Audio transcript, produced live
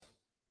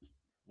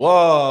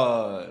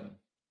One.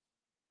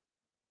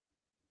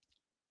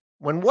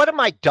 When one of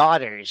my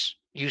daughters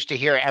used to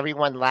hear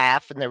everyone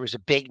laugh and there was a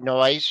big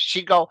noise,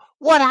 she'd go,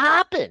 "What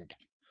happened?"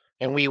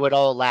 And we would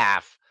all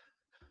laugh.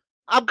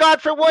 "I'm gone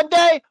for one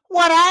day.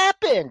 What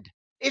happened?"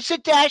 "It's a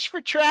dash for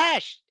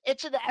trash.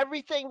 It's an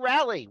everything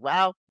rally."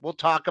 Well, we'll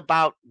talk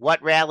about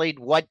what rallied,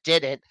 what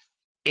didn't.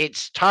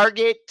 It's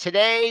Target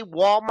today,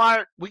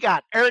 Walmart. We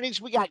got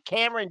earnings. We got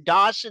Cameron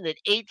Dawson at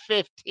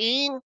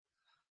 8:15.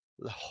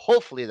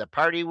 Hopefully the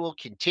party will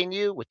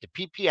continue with the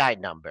PPI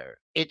number.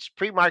 It's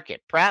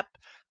pre-market prep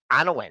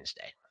on a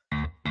Wednesday.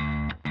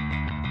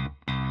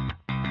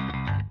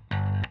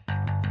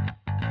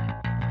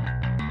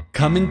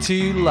 Coming to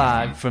you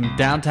live from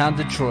downtown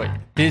Detroit,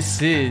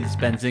 this is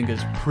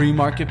Benzinga's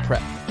Pre-Market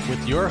Prep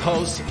with your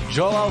hosts,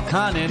 Joel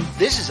Elkanin.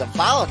 This is a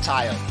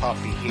volatile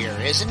puppy here,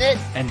 isn't it?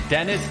 And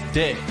Dennis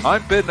Dick.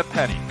 I'm bidding a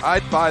penny.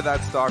 I'd buy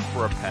that stock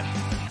for a penny.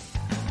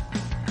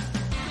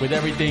 With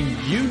everything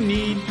you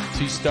need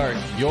to start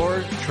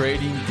your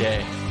trading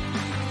day.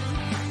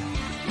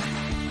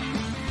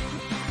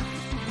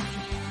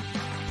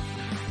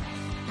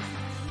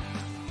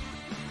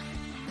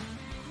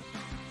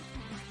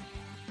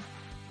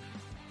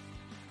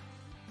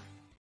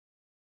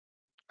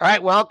 All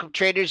right, welcome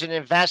traders and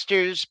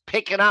investors.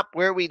 Picking up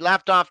where we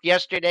left off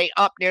yesterday,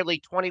 up nearly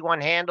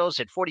 21 handles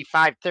at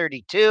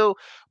 45.32.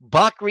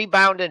 Buck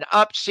rebounding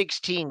up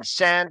 16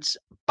 cents.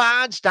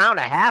 Bonds down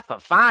a half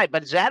of 5,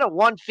 but is that a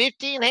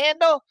 115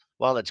 handle?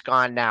 Well, it's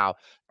gone now.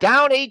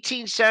 Down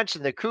 18 cents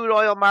in the crude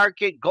oil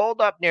market.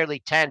 Gold up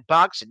nearly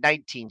 $10 at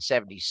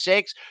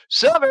 1976.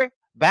 Silver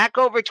back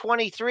over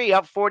 23,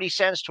 up 40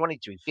 cents,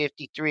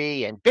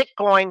 23.53. And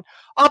Bitcoin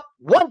up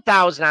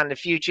 1,000 on the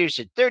futures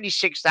at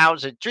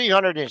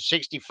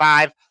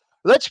 36,365.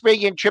 Let's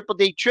bring in Triple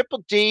D.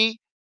 Triple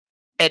D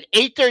at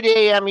 8:30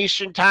 a.m.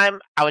 Eastern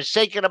time. I was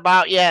thinking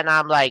about you, and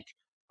I'm like,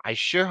 I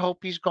sure hope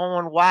he's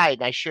going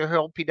wide. I sure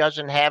hope he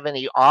doesn't have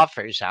any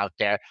offers out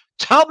there.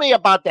 Tell me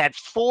about that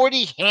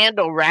 40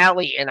 handle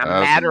rally in a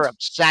matter of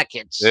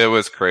seconds. It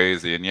was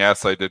crazy. And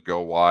yes, I did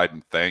go wide,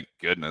 and thank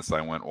goodness I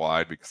went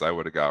wide because I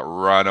would have got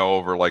run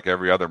over like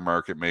every other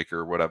market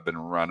maker would have been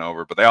run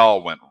over. But they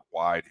all went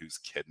wide. Who's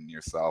kidding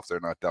yourself? They're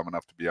not dumb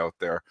enough to be out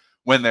there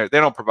when they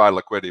don't provide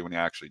liquidity when you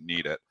actually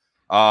need it.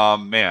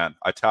 Man,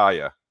 I tell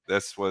you,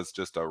 this was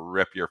just a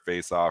rip your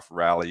face off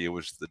rally. It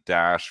was the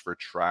dash for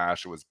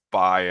trash. It was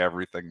buy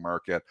everything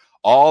market.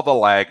 All the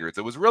laggards.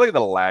 It was really the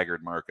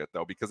laggard market,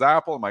 though, because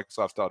Apple and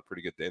Microsoft still had a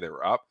pretty good day. They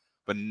were up,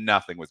 but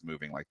nothing was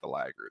moving like the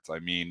laggards. I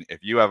mean,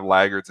 if you have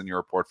laggards in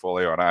your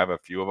portfolio, and I have a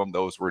few of them,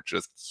 those were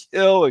just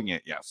killing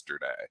it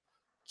yesterday.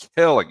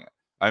 Killing it.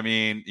 I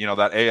mean,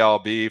 that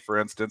ALB, for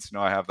instance,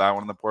 I have that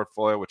one in the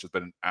portfolio, which has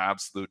been an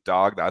absolute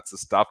dog. That's the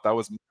stuff that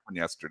was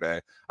moving yesterday.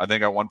 I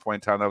think at one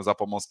point in time, that was up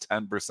almost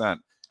 10%.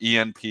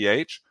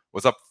 ENPH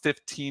was up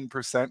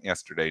 15%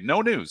 yesterday.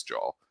 No news,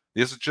 Joel.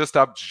 This is just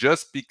up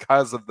just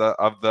because of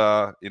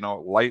the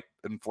light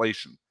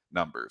inflation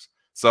numbers.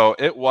 So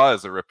it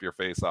was a rip your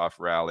face off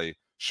rally.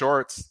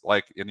 Shorts,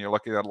 and you're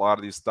looking at a lot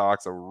of these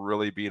stocks are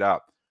really beat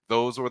up.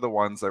 Those were the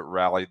ones that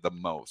rallied the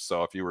most.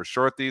 So if you were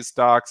short these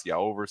stocks, you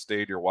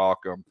overstayed your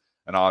welcome,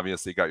 and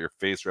obviously got your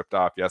face ripped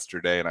off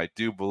yesterday. And I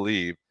do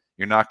believe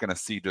you're not going to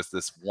see just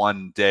this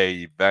one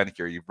day event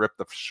here. You've ripped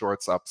the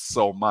shorts up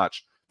so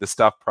much. This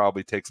stuff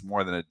probably takes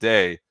more than a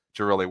day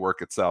to really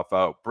work itself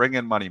out. Bring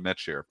in Money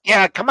Mitch here.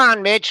 Yeah, come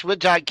on, Mitch. We'll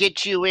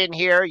get you in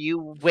here. You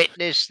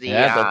witnessed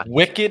the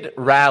wicked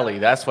rally.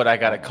 That's what I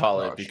got to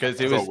call it,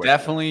 because it was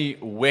definitely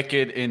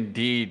wicked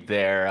indeed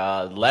there.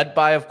 Led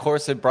by, of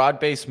course, a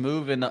broad-based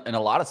move in a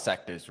lot of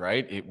sectors,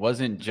 right? It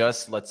wasn't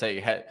just, let's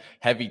say,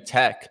 heavy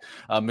tech.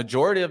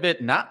 Majority of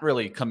it not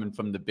really coming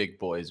from the big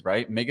boys,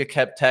 right? Mega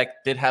cap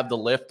tech did have the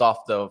lift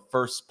off the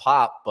first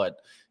pop,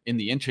 but in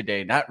the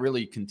intraday, not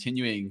really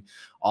continuing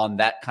on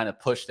that kind of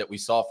push that we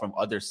saw from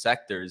other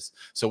sectors.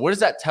 So what does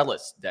that tell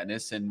us,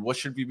 Dennis? And what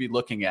should we be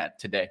looking at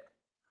today?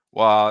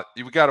 Well,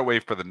 we got to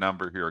wait for the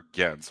number here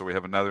again. So we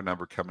have another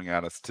number coming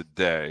at us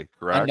today,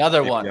 correct?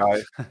 Another one.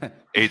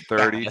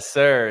 8:30. Yes,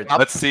 sir.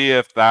 Let's see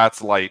if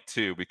that's light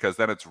too, because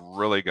then it's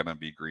really going to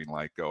be green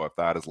light go if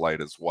that is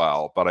light as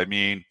well. But I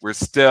mean, we're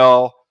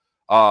still,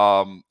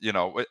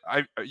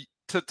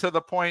 to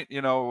the point,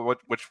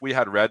 which we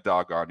had Red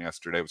Dog on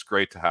yesterday. It was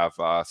great to have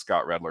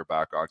Scott Redler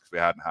back on because we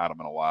hadn't had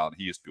him in a while, and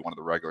he used to be one of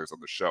the regulars on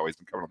the show. He's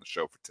been coming on the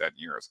show for 10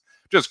 years.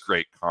 Just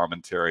great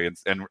commentary and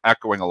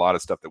echoing a lot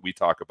of stuff that we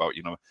talk about,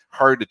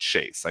 hard to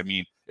chase. I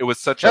mean, it was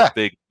such a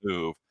big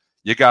move.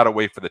 You got to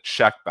wait for the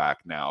check back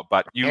now,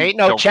 but ain't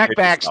no check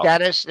backs,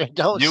 Dennis. It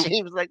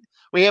seem like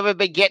we haven't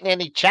been getting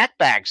any check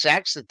backs.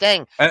 That's the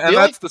thing. And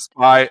that's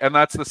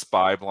the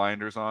spy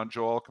blinders on,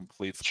 Joel,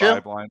 complete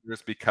spy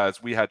blinders,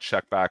 because we had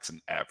check backs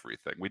in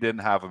everything. We didn't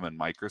have them in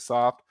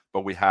Microsoft,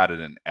 but we had it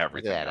in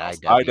everything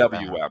else.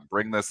 IWM,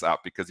 bring this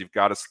up because you've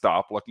got to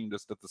stop looking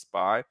just at the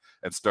SPY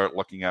and start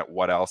looking at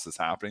what else is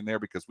happening there,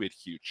 because we had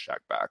huge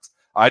checkbacks.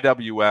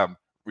 IWM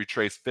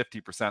retraced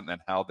 50% and then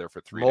held there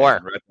for 3 days.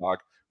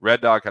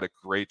 Red Dog had a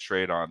great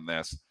trade on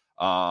this.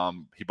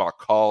 He bought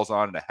calls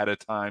on it ahead of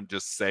time,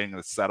 just saying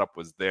the setup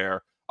was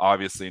there.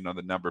 obviously,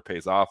 the number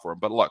pays off for him.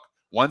 But look,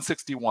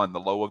 161, the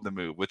low of the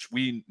move, which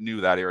we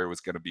knew that area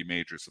was going to be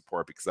major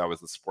support because that was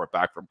the support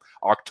back from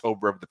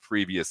October of the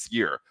previous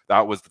year.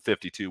 That was the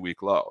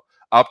 52-week low.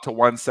 Up to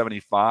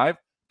 175,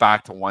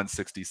 back to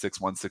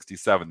 166,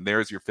 167.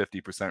 There's your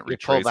 50% retracement.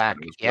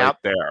 It was right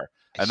there.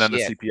 And then the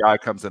CPI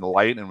comes in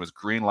light and was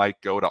green light,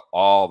 go to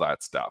all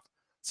that stuff.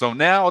 So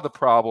now the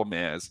problem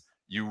is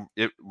you've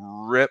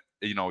ripped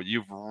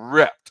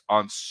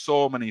on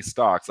so many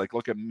stocks. Like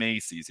look at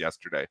Macy's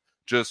yesterday,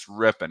 just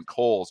ripping.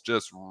 Kohl's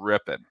just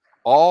ripping.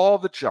 All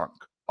the junk,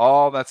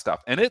 all that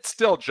stuff. And it's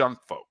still junk,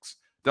 folks.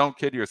 Don't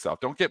kid yourself.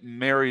 Don't get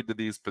married to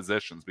these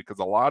positions because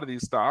a lot of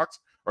these stocks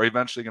are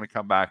eventually going to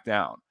come back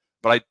down.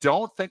 But I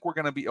don't think we're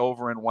going to be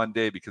over in one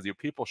day because you have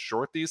people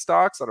short these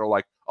stocks that are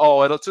like,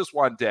 oh, it'll just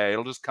one day.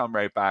 It'll just come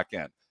right back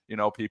in.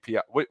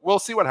 PPI. We'll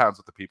see what happens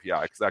with the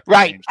PPI because that could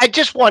change. I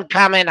just one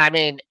comment. I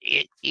mean,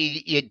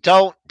 you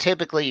don't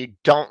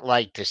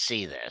like to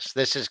see this.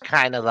 This is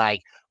kind of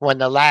like when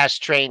the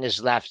last train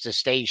has left the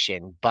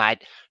station.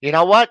 But you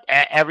know what?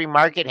 Every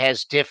market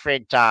has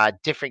different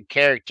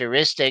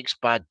characteristics.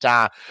 But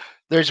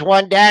there's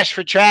one dash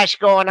for trash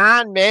going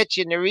on, Mitch,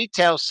 in the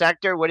retail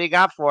sector. What do you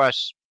got for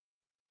us?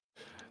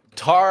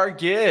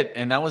 Target,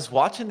 and I was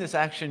watching this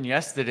action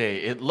yesterday.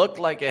 It looked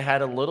like it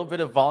had a little bit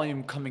of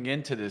volume coming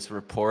into this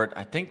report.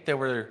 I think there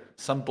were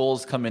some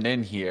bulls coming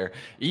in here.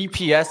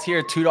 EPS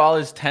here,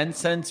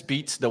 $2.10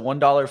 beats the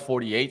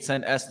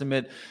 $1.48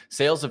 estimate.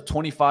 Sales of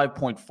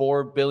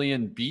 $25.4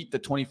 billion beat the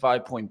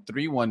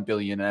 $25.31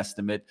 billion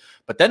estimate.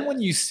 But then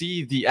when you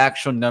see the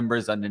actual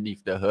numbers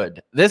underneath the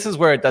hood, this is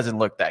where it doesn't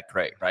look that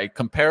great, right?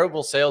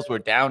 Comparable sales were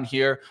down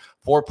here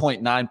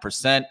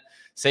 4.9%.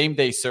 Same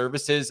day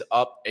services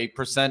up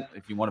 8%,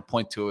 if you want to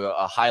point to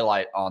a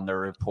highlight on the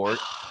report.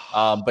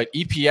 But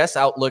EPS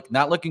outlook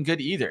not looking good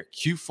either.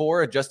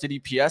 Q4 adjusted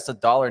EPS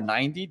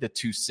 $1.90 to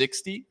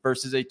 $2.60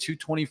 versus a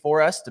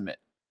 $2.24 estimate.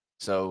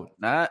 So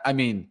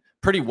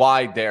pretty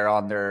wide there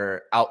on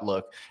their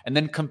outlook. And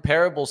then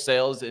comparable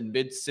sales in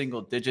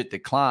mid-single digit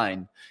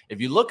decline. If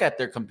you look at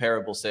their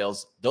comparable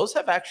sales, those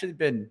have actually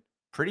been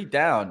pretty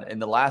down in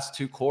the last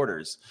 2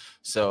 quarters.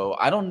 So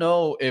I don't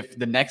know if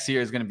the next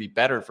year is going to be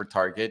better for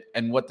Target.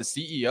 And what the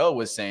CEO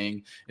was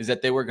saying is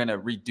that they were going to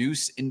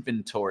reduce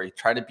inventory,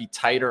 try to be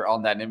tighter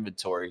on that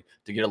inventory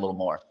to get a little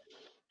more.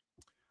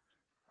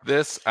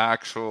 This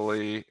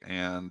actually,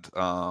 and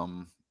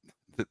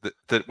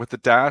with the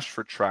dash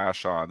for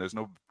trash on, there's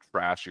no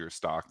trashier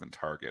stock than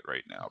Target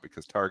right now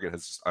because Target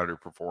has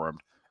underperformed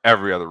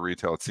every other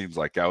retail, it seems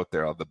like, out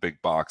there, the big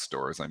box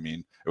stores. I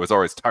mean, it was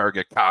always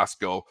Target,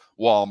 Costco,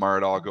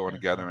 Walmart all going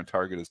together, and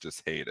Target is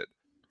just hated.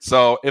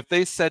 So if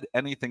they said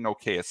anything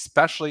okay,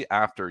 especially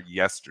after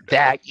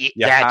yesterday,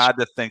 you had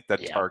to think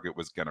that Target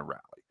was going to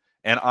rally.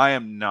 And I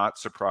am not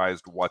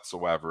surprised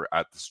whatsoever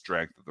at the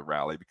strength of the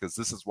rally because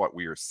this is what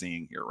we are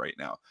seeing here right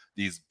now.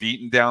 These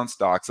beaten down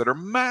stocks that are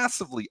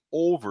massively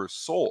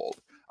oversold.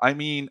 I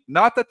mean,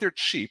 not that they're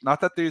cheap, not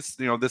that this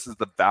is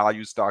the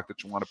value stock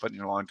that you want to put in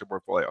your long-term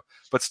portfolio,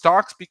 but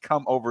stocks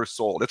become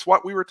oversold. It's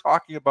what we were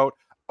talking about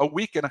a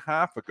week and a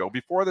half ago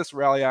before this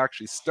rally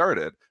actually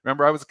started.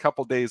 Remember, I was a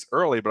couple days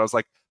early, but I was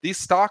like, these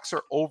stocks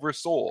are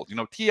oversold.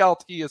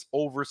 TLT is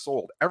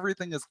oversold.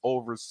 Everything is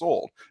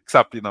oversold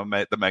except,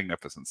 the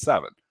Magnificent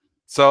Seven.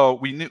 So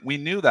we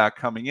knew that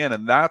coming in,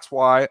 and that's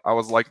why I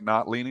was like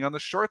not leaning on the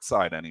short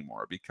side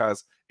anymore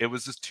because it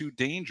was just too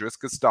dangerous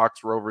because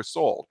stocks were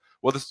oversold.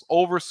 Well, this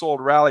oversold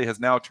rally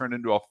has now turned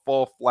into a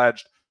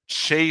full-fledged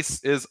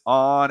chase is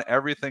on.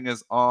 Everything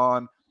is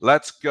on.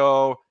 Let's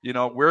go.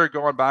 We're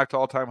going back to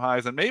all-time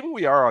highs, and maybe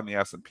we are on the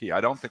S&P. I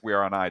don't think we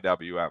are on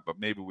IWM, but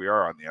maybe we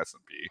are on the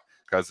S&P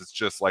because it's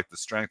just like the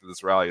strength of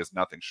this rally is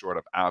nothing short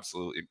of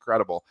absolutely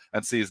incredible,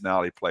 and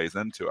seasonality plays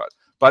into it.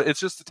 But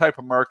it's just the type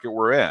of market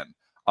we're in.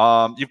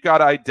 You've got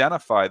to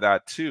identify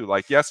that too.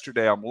 Like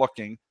yesterday, I'm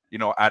looking,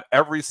 at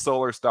every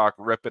solar stock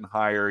ripping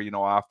higher,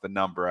 off the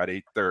number at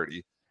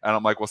 830. And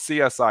I'm like, well,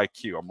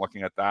 CSIQ, I'm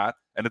looking at that,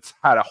 and it's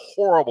had a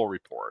horrible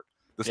report.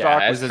 The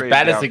stock was as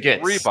bad as it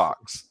gets.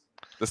 $3.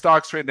 The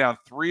stock's trading down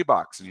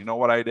 $3, and you know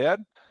what I did?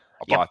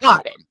 I bought the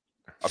open.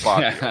 I bought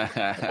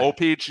the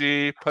open.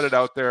 OPG, put it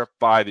out there,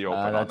 buy the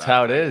open. That's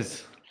how it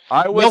is.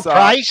 I was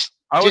price.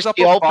 I was up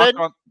the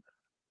open.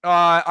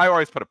 I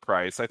always put a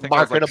price. I think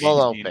marketable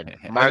like open.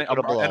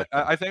 Marketable open.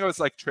 I think it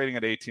was like trading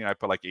at 18. I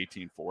put like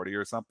 1840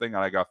 or something,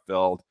 and I got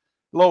filled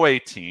low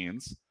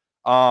 18s.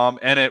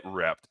 And it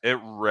ripped. It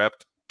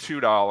ripped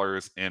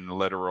 $2 in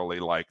literally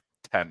like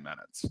 10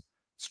 minutes,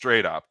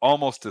 straight up,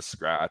 almost to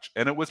scratch.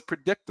 And it was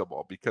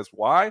predictable because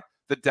why?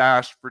 The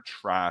dash for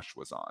trash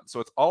was on. So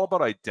it's all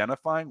about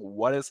identifying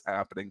what is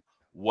happening,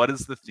 what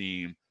is the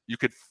theme. You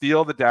could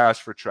feel the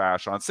dash for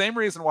trash on. Same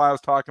reason why I was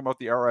talking about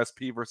the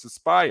RSP versus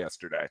SPY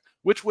yesterday,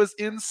 which was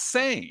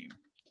insane.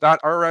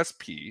 That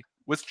RSP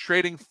was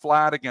trading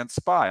flat against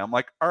SPY. I'm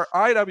like, our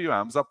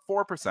IWM's up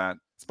 4%,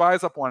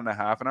 SPY's up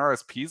 1.5%, and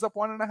RSP's up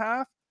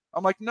 1.5%.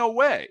 I'm like, no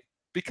way.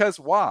 Because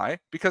why?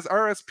 Because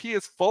RSP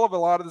is full of a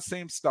lot of the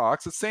same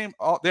stocks,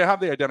 they have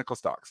the identical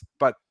stocks,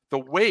 but the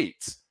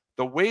weights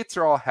the weights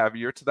are all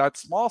heavier to that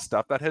small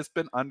stuff that has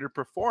been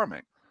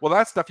underperforming. Well,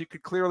 that stuff you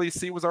could clearly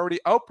see was already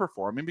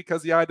outperforming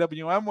because the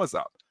IWM was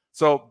up.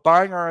 So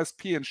buying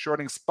RSP and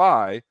shorting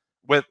SPY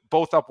with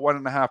both up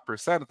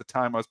 1.5% at the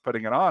time I was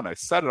putting it on, I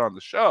said it on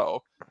the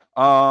show,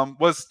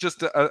 was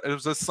just it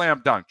was a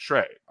slam dunk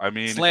trade. I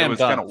mean, it was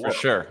going to work. For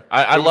sure.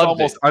 I it was loved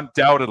almost it.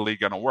 undoubtedly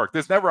going to work.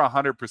 There's never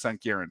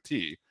 100%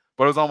 guarantee,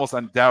 but it was almost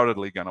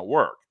undoubtedly going to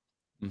work.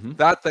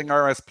 That thing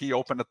RSP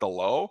opened at the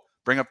low,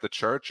 bring up the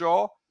chart,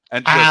 Joel,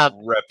 and just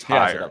ripped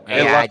higher.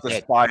 It left the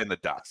SPY in the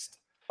dust.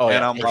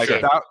 And I'm like,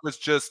 that was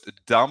just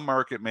dumb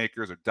market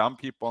makers or dumb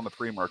people in the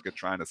pre-market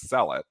trying to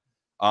sell it.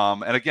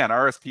 And again,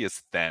 RSP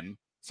is thin.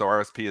 So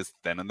RSP is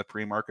thin in the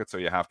pre-market, so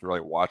you have to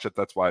really watch it.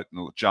 That's why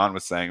John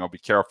was saying, "Oh, be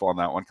careful on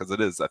that one because it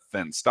is a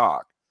thin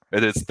stock.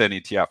 It is thin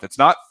ETF. It's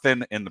not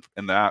thin in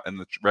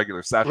the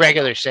regular session.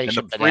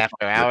 But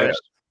after hours.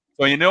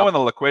 So when the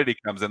liquidity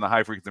comes in, the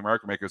high frequency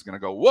market maker is going to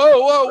go,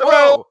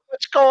 whoa,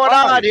 what's going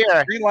on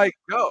here? Green light,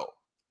 go.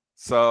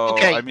 So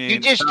okay, I mean, you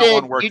just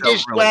went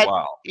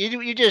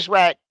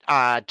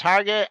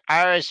Target,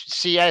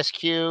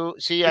 CSQ,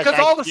 because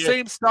all the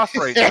same stuff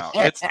right now.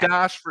 It's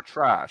dash for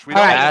trash. We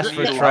don't dash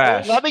for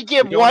trash. Let me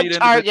give one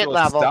target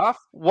level.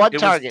 One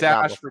target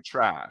level. Dash for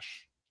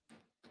trash.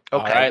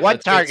 Okay, right, one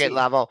target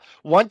level,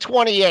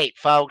 128,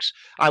 folks.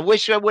 I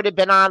wish I would have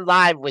been on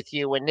live with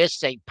you when this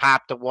thing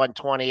popped to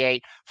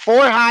 128.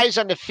 4 highs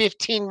on the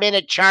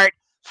 15-minute chart,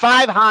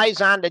 5 highs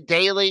on the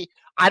daily.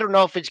 I don't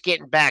know if it's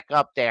getting back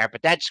up there,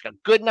 but that's a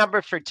good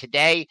number for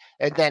today,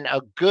 and then a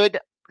good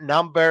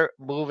number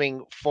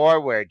moving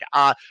forward.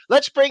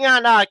 Let's bring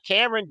on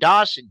Cameron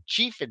Dawson,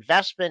 Chief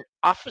Investment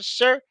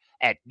Officer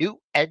at New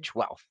Edge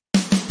Wealth.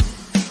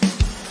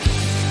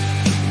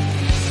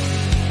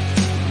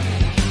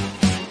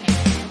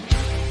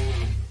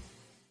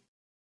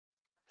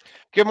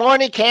 Good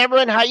morning,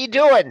 Cameron. How you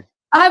doing?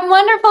 I'm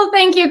wonderful.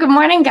 Thank you. Good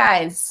morning,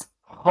 guys.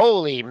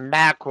 Holy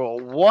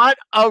mackerel. What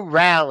a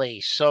rally.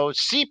 So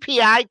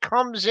CPI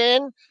comes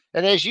in,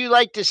 and as you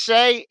like to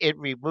say, it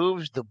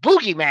removes the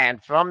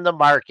boogeyman from the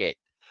market.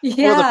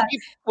 Yeah.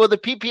 Will the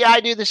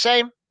PPI do the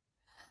same?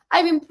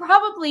 I mean,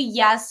 probably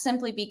yes,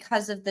 simply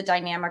because of the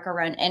dynamic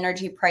around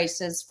energy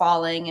prices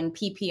falling and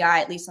PPI,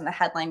 at least on the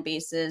headline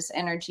basis,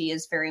 energy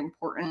is very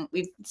important.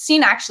 We've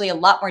seen actually a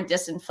lot more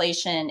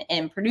disinflation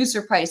in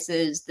producer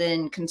prices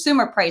than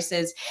consumer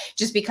prices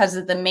just because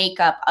of the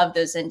makeup of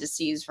those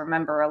indices.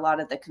 Remember, a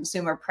lot of the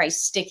consumer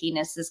price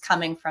stickiness is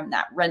coming from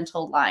that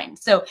rental line.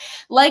 So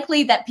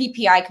likely that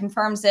PPI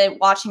confirms it,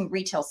 watching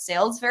retail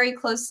sales very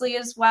closely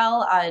as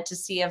well to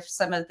see if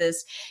some of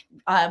this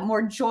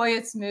more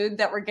joyous mood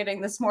that we're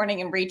getting this morning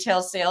in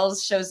retail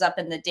sales shows up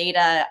in the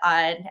data,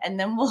 and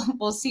then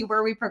we'll see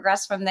where we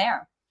progress from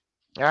there.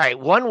 All right.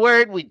 One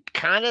word we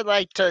kind of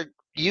like to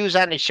use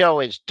on the show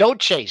is don't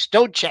chase.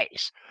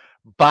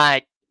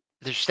 But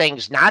there's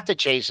things not to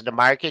chase in the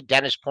market.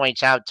 Dennis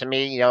points out to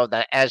me,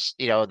 that as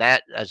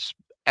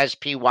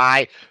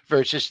SPY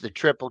versus the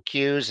triple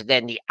Qs, and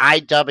then the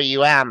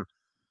IWM.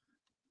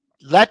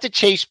 Let the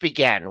chase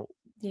begin.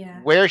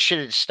 Yeah. Where should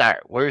it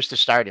start? Where's the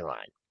starting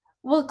line?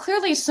 Well,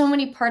 clearly so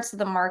many parts of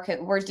the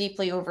market were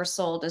deeply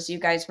oversold, as you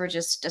guys were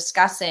just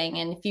discussing.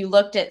 And if you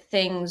looked at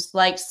things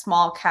like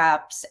small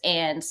caps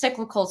and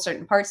cyclicals,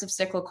 certain parts of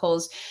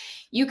cyclicals,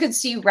 you could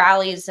see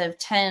rallies of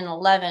 10,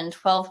 11,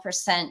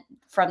 12%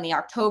 from the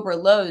October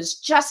lows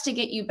just to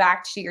get you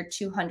back to your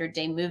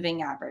 200-day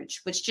moving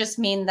average, which just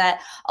mean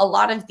that a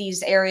lot of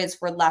these areas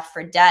were left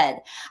for dead.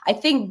 I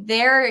think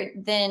there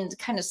then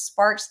kind of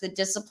sparks the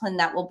discipline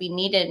that will be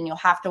needed, and you'll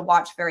have to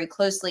watch very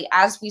closely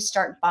as we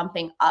start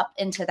bumping up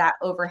into that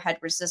overhead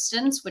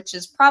resistance, which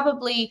is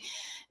probably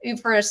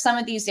for some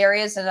of these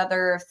areas,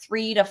 another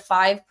 3 to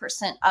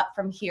 5% up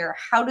from here.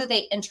 How do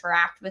they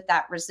interact with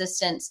that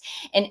resistance?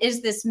 And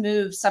is this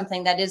move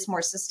something that is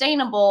more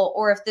sustainable,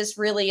 or if this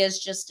really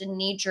is just a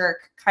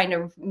knee-jerk kind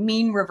of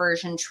mean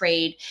reversion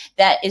trade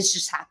that is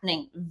just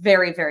happening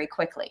very, very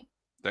quickly?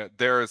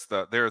 There's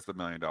the $1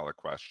 million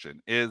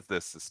question. Is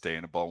this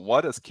sustainable?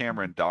 What does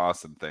Cameron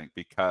Dawson think?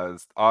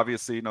 Because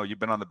obviously, you've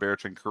been on the bear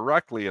trend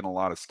correctly in a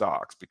lot of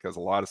stocks, because a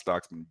lot of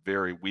stocks have been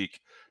very weak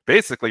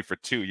basically for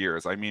 2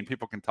 years. I mean,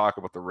 people can talk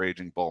about the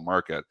raging bull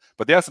market,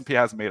 but the S&P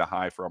hasn't made a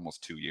high for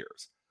almost 2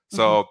 years.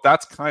 So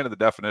that's kind of the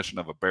definition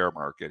of a bear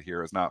market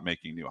here, is not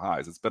making new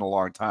highs. It's been a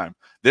long time.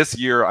 This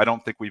year, I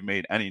don't think we've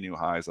made any new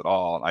highs at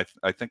all. And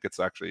I think it's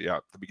actually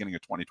the beginning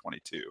of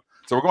 2022.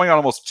 So we're going on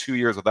almost 2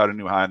 years without a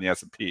new high in the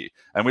S&P.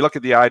 And we look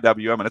at the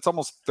IWM, and it's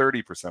almost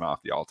 30%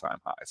 off the all-time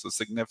high. So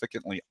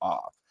significantly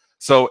off.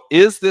 So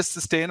is this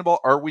sustainable?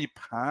 Are we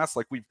past,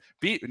 we've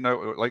beat,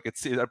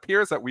 it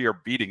appears that we are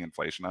beating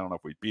inflation. I don't know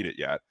if we beat it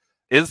yet.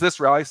 Is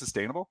this rally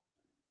sustainable?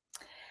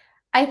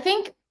 I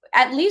think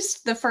at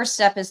least the first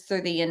step is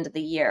through the end of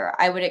the year.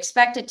 I would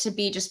expect it to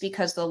be, just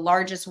because the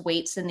largest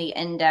weights in the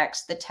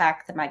index, the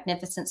tech, the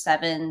Magnificent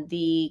Seven,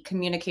 the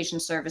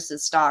communication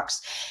services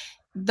stocks,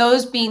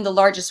 those being the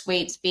largest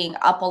weights being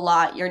up a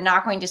lot, you're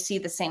not going to see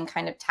the same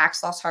kind of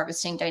tax loss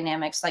harvesting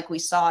dynamics like we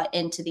saw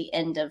into the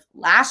end of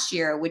last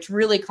year, which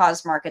really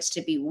caused markets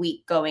to be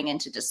weak going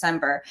into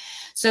December.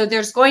 So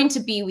there's going to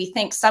be, we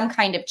think, some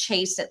kind of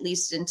chase at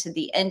least into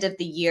the end of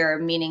the year,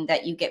 meaning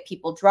that you get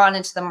people drawn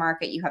into the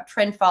market. You have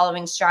trend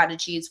following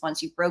strategies.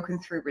 Once you've broken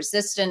through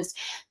resistance,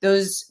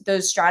 those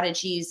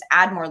strategies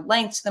add more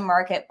length to the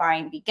market.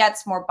 Buying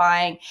begets more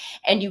buying,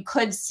 and you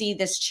could see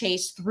this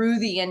chase through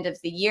the end of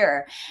the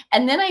year.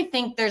 And then I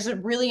think there's a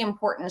really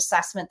important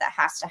assessment that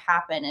has to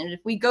happen. And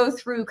if we go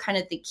through kind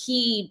of the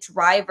key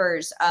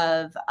drivers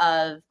of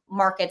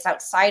markets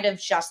outside of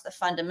just the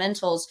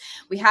fundamentals,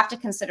 we have to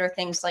consider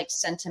things like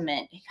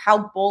sentiment.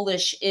 How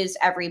bullish is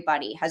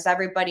everybody? Has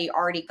everybody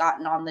already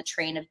gotten on the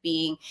train of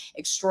being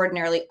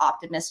extraordinarily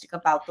optimistic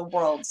about the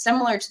world,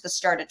 similar to the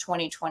start of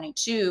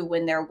 2022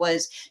 when there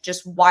was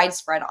just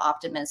widespread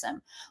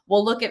optimism?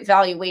 We'll look at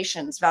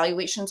valuations.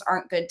 Valuations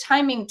aren't good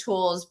timing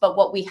tools, but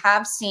what we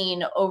have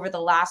seen over the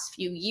last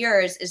few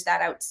years is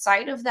that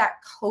outside of that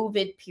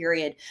COVID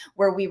period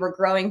where we were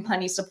growing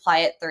money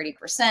supply at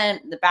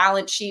 30%, the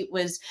balance sheet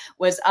was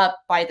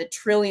up by the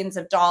trillions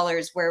of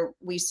dollars, where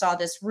we saw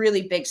this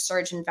really big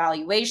surge in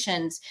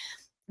valuations,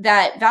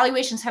 that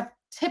valuations have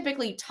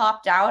typically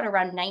topped out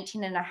around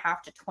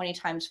 19.5 to 20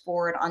 times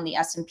forward on the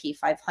S&P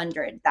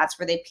 500. That's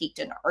where they peaked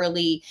in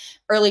early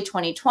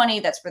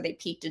 2020. That's where they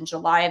peaked in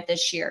July of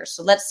this year.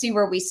 So let's see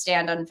where we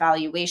stand on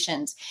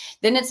valuations.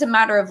 Then it's a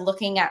matter of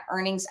looking at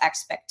earnings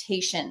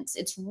expectations.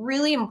 It's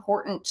really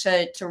important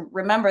to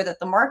remember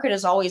that the market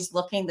is always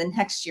looking the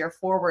next year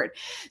forward.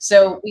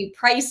 So we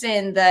price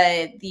in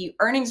the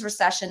earnings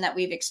recession that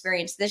we've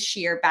experienced this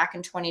year back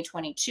in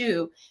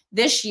 2022.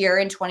 This year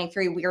in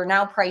 23, we are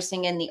now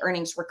pricing in the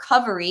earnings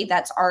recovery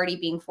that's already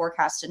being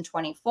forecast in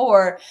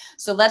 24.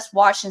 So let's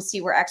watch and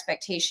see where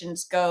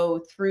expectations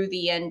go through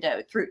the end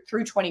of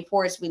through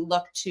 24 as we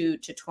look to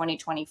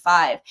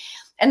 2025.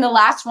 And the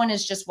last one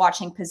is just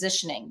watching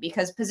positioning,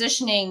 because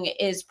positioning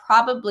is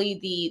probably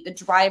the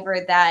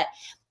driver that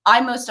I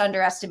most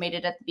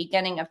underestimated at the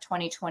beginning of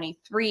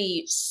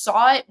 2023,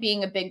 saw it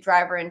being a big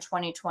driver in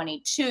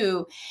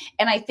 2022.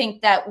 And I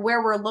think that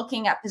where we're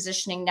looking at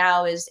positioning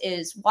now is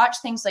watch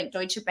things like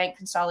Deutsche Bank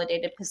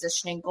Consolidated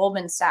Positioning.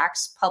 Goldman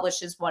Sachs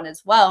publishes one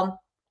as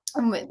well.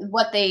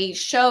 What they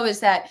show is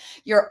that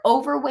you're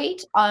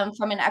overweight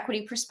from an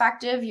equity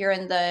perspective. You're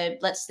in the,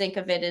 let's think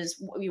of it as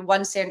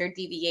one standard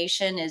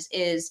deviation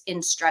is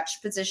in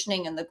stretch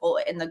positioning in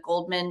the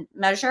Goldman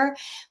measure.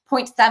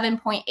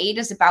 0.7, 0.8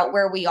 is about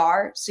where we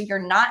are. So you're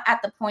not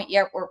at the point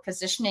yet where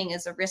positioning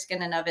is a risk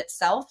in and of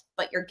itself,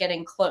 but you're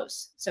getting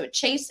close. So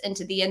chase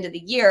into the end of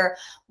the year,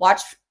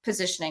 watch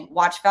positioning,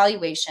 watch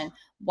valuation,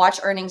 watch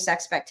earnings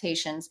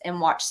expectations, and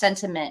watch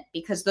sentiment,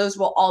 because those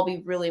will all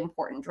be really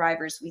important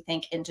drivers, we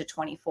think, into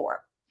 24.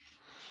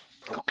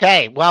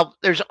 Okay, well,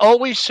 there's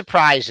always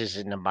surprises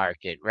in the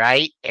market,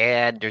 right?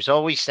 And there's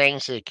always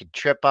things that could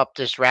trip up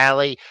this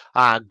rally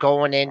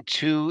going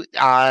into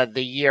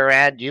the year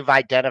end. You've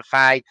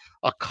identified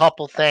a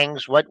couple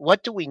things.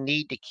 What do we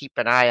need to keep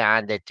an eye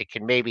on that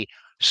can maybe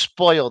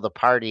spoil the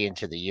party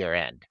into the year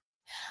end?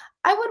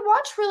 I would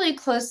watch really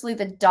closely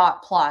the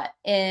dot plot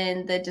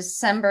in the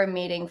December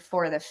meeting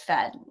for the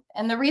Fed.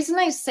 And the reason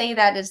I say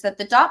that is that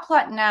the dot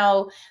plot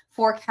now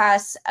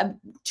forecasts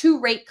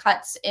 2 rate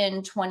cuts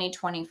in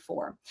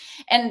 2024.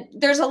 And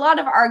there's a lot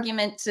of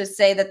argument to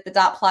say that the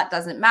dot plot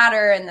doesn't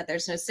matter and that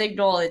there's no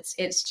signal.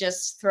 It's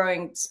just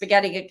throwing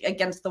spaghetti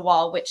against the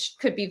wall, which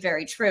could be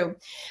very true.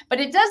 But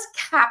it does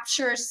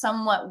capture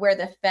somewhat where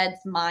the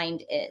Fed's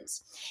mind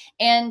is.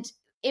 And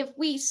if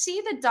we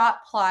see the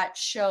dot plot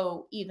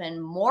show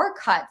even more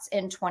cuts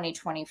in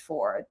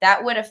 2024,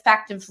 that would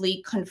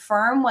effectively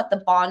confirm what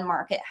the bond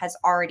market has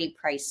already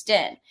priced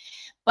in.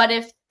 But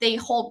if they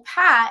hold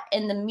pat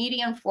and the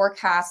median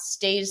forecast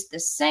stays the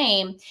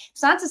same,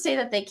 it's not to say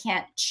that they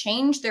can't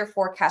change their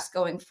forecast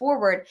going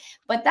forward,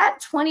 but that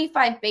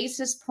 25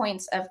 basis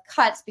points of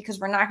cuts, because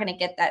we're not going to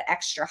get that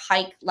extra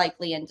hike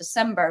likely in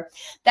December,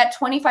 that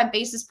 25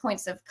 basis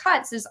points of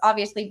cuts is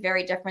obviously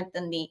very different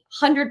than the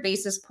 100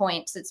 basis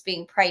points that's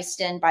being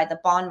priced in by the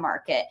bond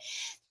market.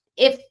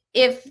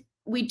 If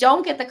we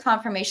don't get the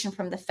confirmation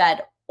from the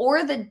Fed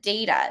or the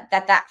data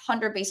that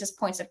 100 basis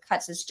points of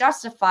cuts is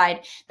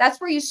justified, that's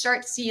where you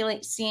start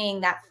seeing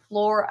that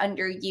floor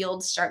under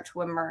yield start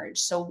to emerge.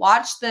 So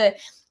watch the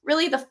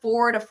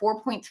 4 to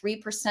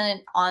 4.3%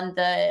 on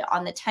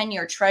the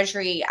 10-year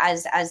Treasury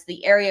as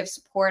the area of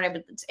support. I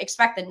would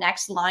expect the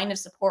next line of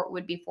support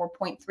would be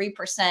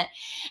 4.3%.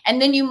 And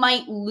then you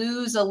might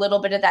lose a little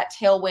bit of that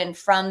tailwind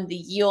from the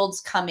yields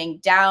coming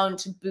down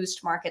to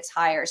boost markets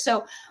higher.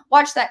 So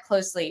watch that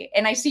closely.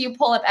 And I see you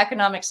pull up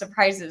economic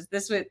surprises.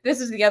 This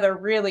is the other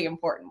really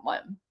important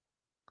one.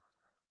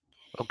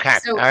 Okay.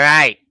 So, all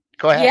right.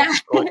 Go ahead. Yeah.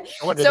 Go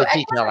into the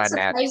detail on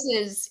that.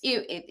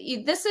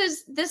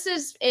 This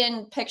is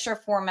in picture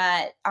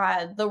format.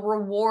 The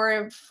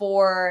reward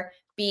for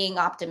being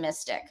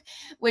optimistic,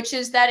 which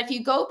is that if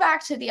you go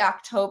back to the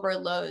October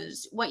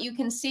lows, what you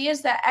can see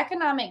is that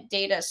economic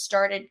data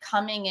started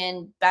coming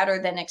in better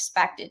than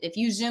expected. If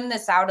you zoom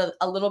this out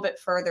a little bit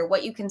further,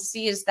 what you can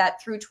see is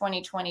that through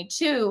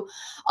 2022,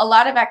 a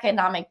lot of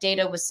economic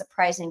data was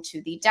surprising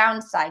to the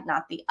downside,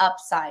 not the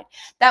upside.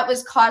 That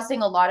was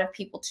causing a lot of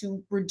people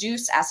to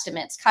reduce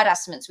estimates, cut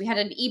estimates. We had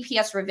an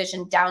EPS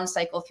revision down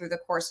cycle through the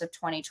course of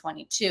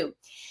 2022.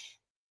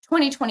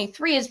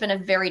 2023 has been a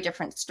very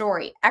different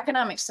story.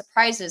 Economic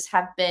surprises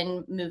have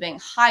been moving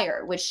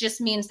higher, which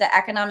just means that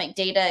economic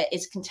data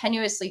is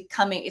continuously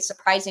is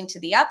surprising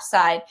to the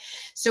upside.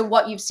 So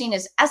what you've seen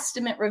is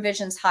estimate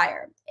revisions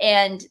higher,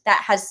 and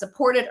that has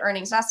supported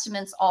earnings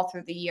estimates all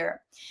through the year.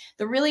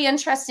 The really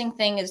interesting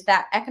thing is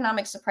that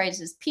economic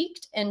surprises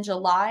peaked in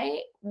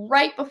July,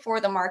 right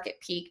before the market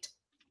peaked.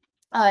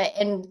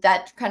 In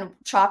that kind of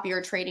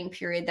choppier trading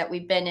period that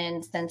we've been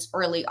in since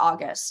early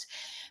August.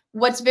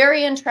 What's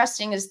very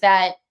interesting is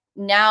that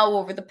now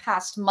over the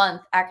past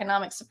month,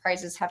 economic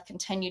surprises have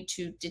continued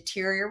to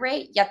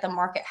deteriorate, yet the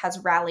market has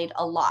rallied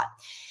a lot.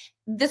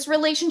 This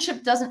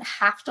relationship doesn't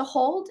have to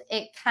hold.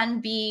 It can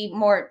be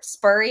more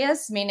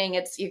spurious, meaning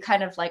it's you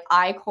kind of like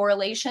eye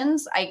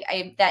correlations.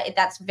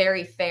 That's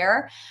very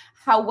fair.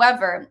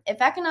 However,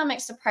 if economic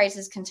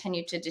surprises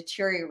continue to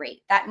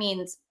deteriorate, that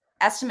means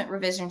estimate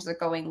revisions are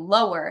going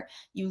lower,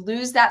 you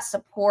lose that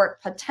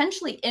support,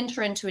 potentially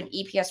enter into an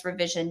EPS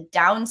revision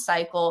down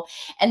cycle,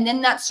 and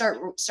then that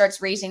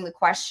starts raising the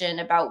question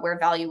about where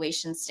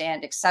valuations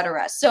stand, et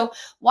cetera. So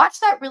watch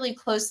that really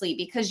closely,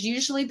 because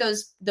usually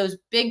those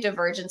big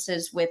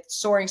divergences with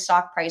soaring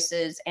stock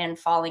prices and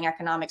falling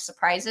economic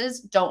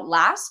surprises don't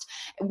last.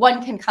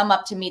 One can come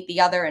up to meet the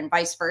other and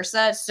vice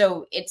versa.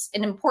 So it's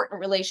an important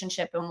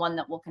relationship and one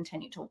that we'll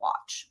continue to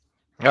watch.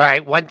 All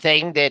right. One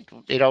thing that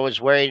has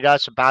worried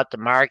us about the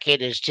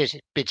market is just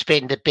it's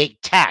been the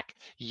big tech.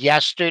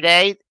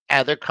 Yesterday,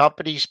 other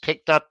companies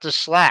picked up the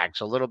slack.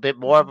 So a little bit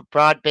more of a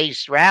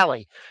broad-based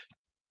rally.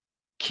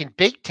 Can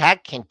big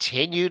tech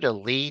continue to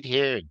lead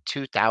here in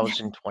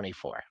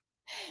 2024?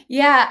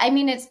 Yeah, I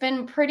mean, it's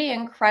been pretty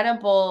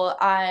incredible.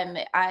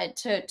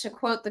 To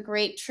quote the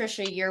great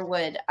Trisha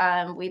Yearwood,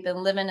 we've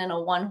been living in a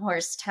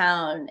one-horse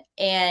town,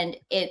 and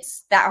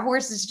that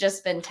horse has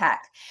just been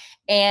tech.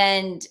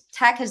 And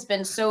tech has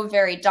been so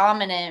very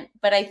dominant,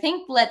 but I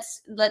think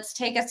let's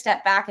take a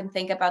step back and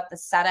think about the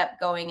setup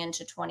going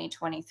into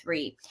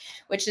 2023,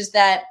 which is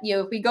that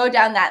if we go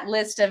down that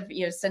list of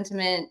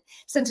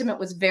sentiment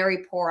was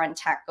very poor on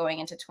tech going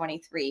into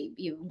 23.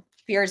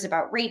 Fears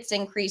about rates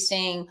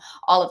increasing,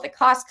 all of the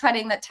cost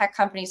cutting that tech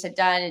companies had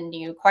done,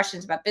 and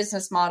questions about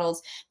business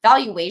models.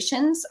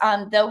 Valuations,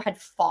 though, had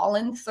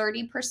fallen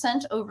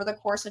 30% over the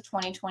course of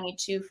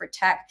 2022 for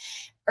tech.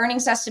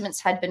 Earnings estimates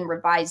had been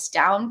revised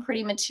down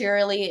pretty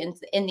materially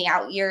in the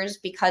out years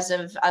because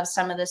of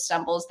some of the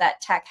stumbles that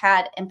tech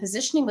had, and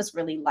positioning was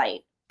really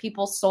light.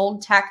 People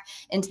sold tech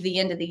into the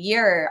end of the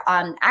year,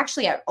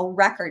 actually at a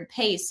record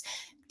pace,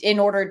 in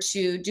order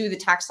to do the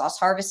tax loss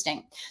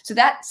harvesting. So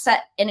that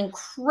set an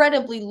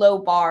incredibly low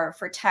bar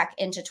for tech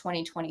into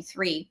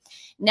 2023.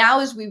 Now,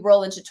 as we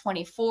roll into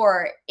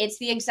 24, it's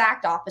the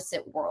exact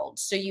opposite world.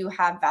 So you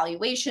have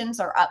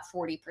valuations are up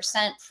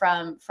 40%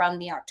 from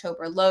the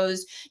October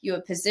lows. You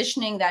have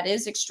positioning that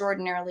is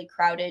extraordinarily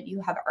crowded.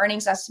 You have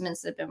earnings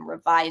estimates that have been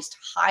revised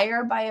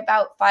higher by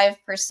about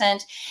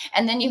 5%.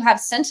 And then you have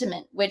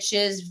sentiment, which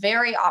is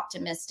very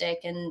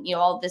optimistic. And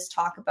all this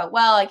talk about,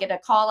 well, I get a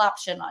call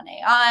option on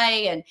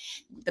AI and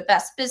the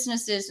best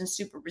businesses and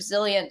super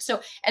resilient.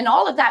 So, and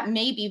all of that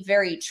may be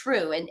very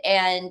true.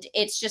 And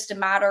it's just a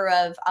matter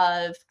of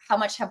how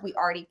much have we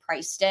already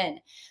priced in.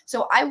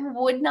 So I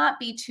would not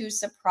be too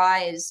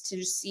surprised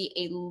to see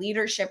a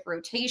leadership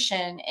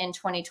rotation in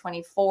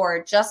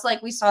 2024, just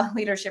like we saw a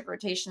leadership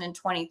rotation in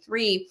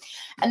 23.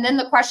 And then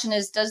the question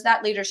is, does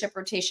that leadership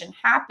rotation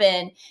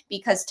happen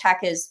because tech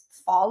is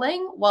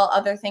falling while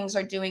other things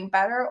are doing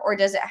better? Or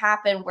does it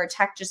happen where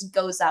tech just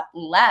goes up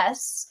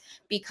less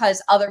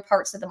because other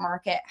parts of the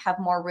market have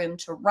more room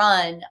to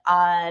run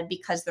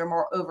because they're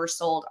more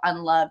oversold,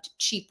 unloved,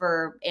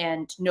 cheaper,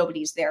 and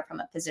nobody's there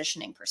from a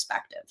positioning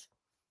perspective?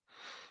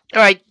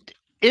 All right.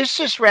 Is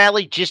this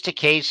rally just a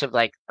case of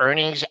like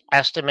earnings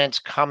estimates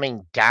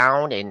coming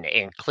down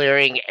and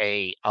clearing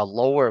a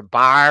lower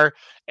bar?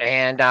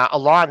 And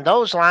along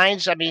those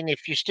lines, I mean,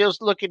 if you're still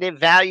looking at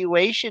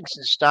valuations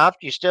and stuff,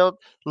 you're still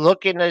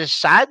looking at the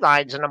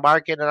sidelines in the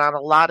market and on a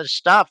lot of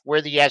stuff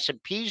where the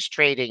S&P's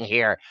trading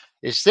here.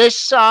 Is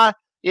this,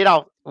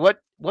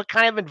 what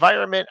kind of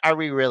environment are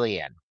we really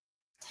in?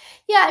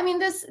 Yeah, I mean,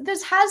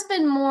 this has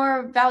been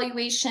more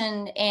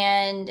valuation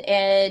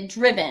and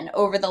driven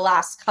over the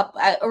last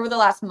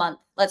month,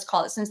 let's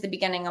call it, since the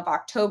beginning of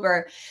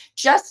October,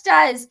 just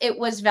as it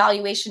was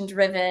valuation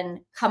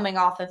driven coming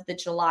off of the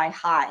July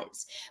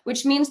highs,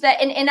 which means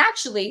that and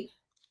actually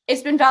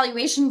It's been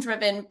valuation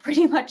driven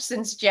pretty much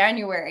since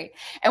January.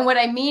 And what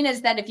I mean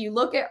is that if you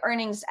look at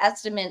earnings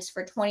estimates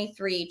for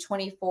 23,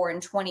 24,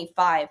 and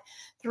 25,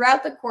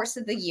 throughout the course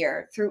of the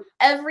year, through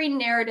every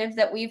narrative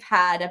that we've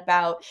had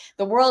about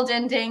the world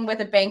ending with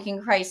a banking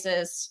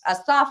crisis, a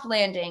soft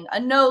landing, a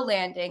no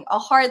landing, a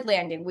hard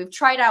landing, we've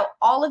tried out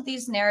all of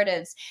these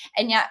narratives,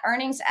 and yet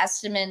earnings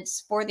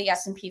estimates for the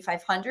S&P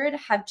 500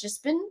 have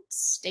just been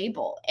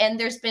stable. And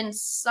there's been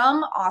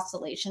some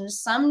oscillation,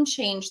 some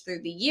change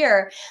through the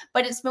year,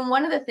 but it's been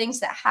one of the things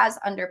that has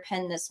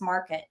underpinned this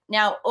market.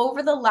 Now,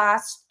 over the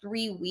last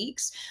 3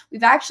 weeks,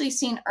 we've actually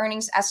seen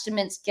earnings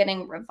estimates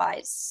getting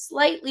revised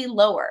slightly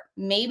lower.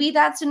 Maybe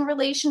that's in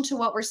relation to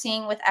what we're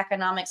seeing with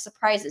economic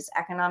surprises,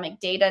 economic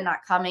data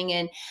not coming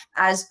in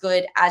as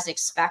good as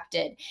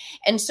expected.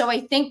 And so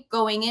I think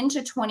going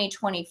into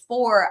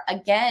 2024,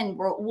 again,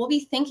 we'll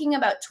be thinking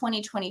about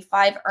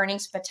 2025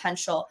 earnings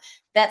potential.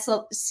 That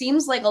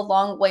seems like a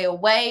long way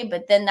away,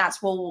 but then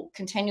that's where we'll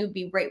continue to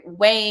be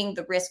weighing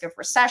the risk of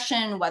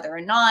recession, whether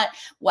or not,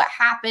 what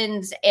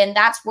happens. And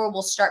that's where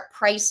we'll start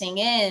pricing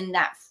in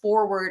that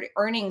forward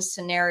earnings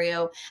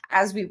scenario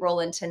as we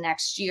roll into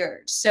next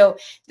year. So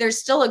there's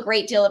still a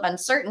great deal of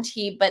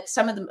uncertainty, but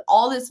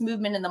all this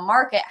movement in the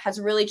market has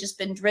really just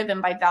been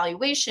driven by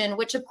valuation,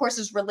 which of course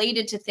is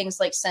related to things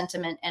like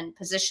sentiment and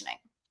positioning.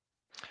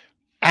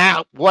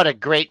 What a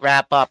great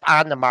wrap up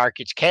on the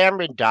markets.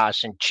 Cameron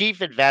Dawson,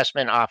 Chief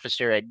Investment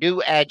Officer at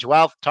New Edge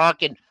Wealth,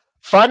 talking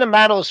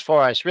fundamentals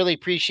for us. Really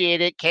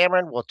appreciate it,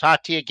 Cameron. We'll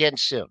talk to you again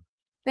soon.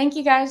 Thank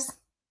you, guys.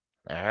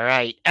 All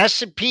right.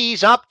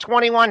 S&P's up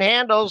 21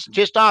 handles,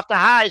 just off the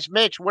highs.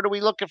 Mitch, what are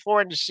we looking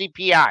for in the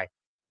CPI?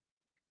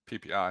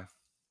 PPI,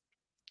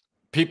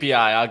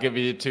 I'll give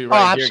you two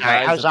right here, sorry.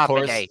 guys. I was of off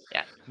course. the day.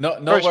 Yeah. No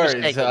First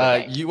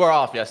worries. You were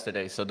off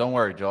yesterday, so don't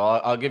worry, Joe.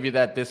 I'll give you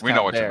that discount. We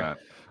know what there.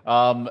 you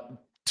meant.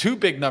 Two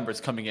big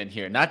numbers coming in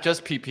here, not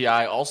just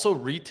PPI, also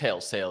retail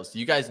sales.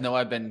 You guys know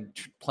I've been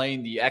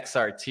playing the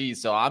XRT,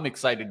 so I'm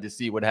excited to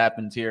see what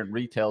happens here in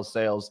retail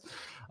sales.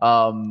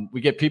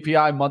 We get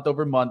PPI month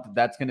over month.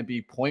 That's going to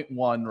be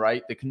 0.1,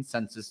 right? The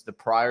consensus, the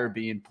prior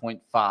being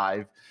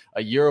 0.5,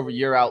 a year over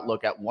year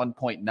outlook at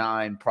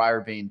 1.9,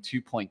 prior being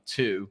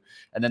 2.2.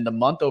 And then the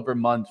month over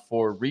month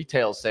for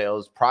retail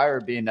sales, prior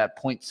being at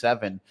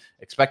 0.7,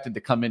 expected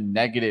to come in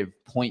negative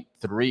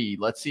 0.3.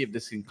 Let's see if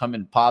this can come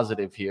in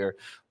positive here.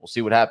 We'll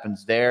see what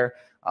happens there.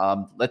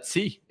 Let's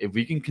see if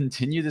we can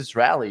continue this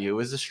rally. It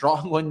was a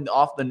strong one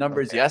off the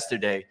numbers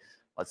yesterday.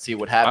 Let's see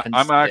what happens.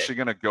 I'm actually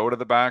going to go to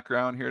the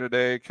background here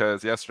today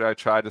because yesterday I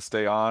tried to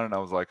stay on and I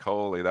was like,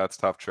 holy, that's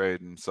tough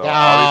trading. So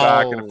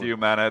I'll be back in a few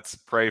minutes.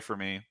 Pray for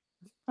me.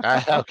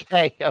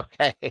 Okay.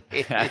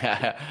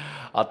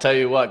 I'll tell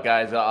you what,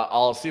 guys,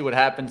 I'll see what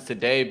happens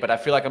today, but I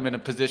feel like I'm in a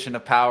position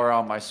of power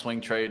on my swing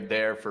trade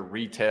there for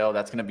retail.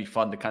 That's going to be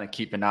fun to kind of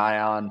keep an eye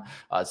on,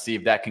 see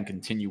if that can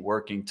continue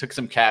working. Took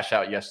some cash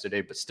out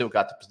yesterday, but still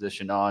got the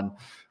position on.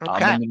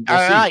 Okay.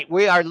 All right.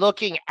 We are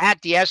looking at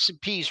the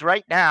S&Ps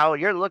right now.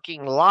 You're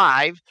looking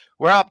live.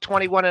 We're up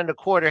 21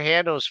 1/4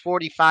 handles,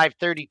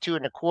 45.32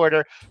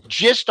 1/4,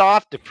 just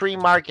off the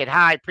pre-market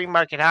high.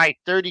 Pre-market high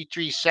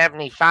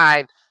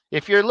 33.75.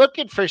 If you're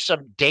looking for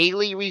some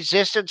daily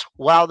resistance,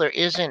 well, there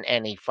isn't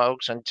any,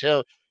 folks,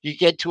 until you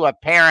get to a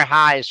pair of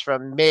highs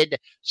from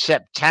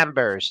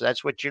mid-September. So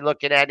that's what you're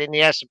looking at in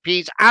the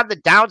S&Ps. On the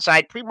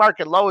downside,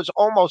 pre-market low is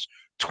almost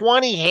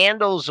 20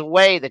 handles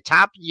away. The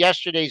top of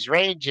yesterday's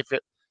range,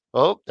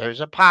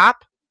 there's a pop.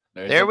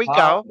 There we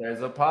go.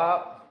 There's a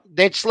pop.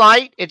 It's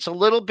light. It's a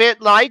little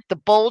bit light. The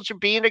bulls are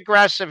being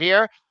aggressive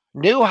here.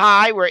 New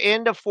high. We're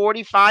into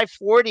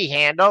 45.40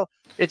 handle.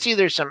 It's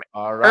either some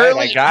all right.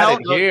 Early I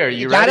got it here.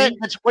 You ready?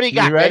 What do you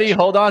got? You ready? Mitch?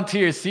 Hold on to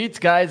your seats,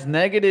 guys.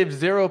 Negative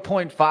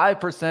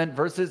 0.5%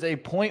 versus a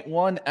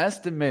 0.1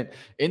 estimate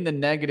in the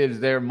negatives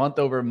there month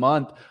over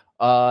month.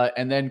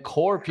 And then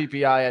core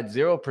PPI at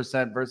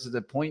 0% versus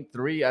a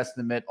 0.3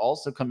 estimate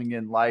also coming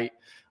in light.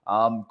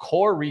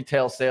 Core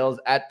retail sales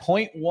at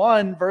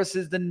 0.1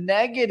 versus the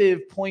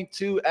negative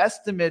 0.2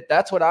 estimate.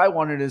 That's what I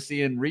wanted to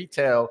see in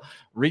retail.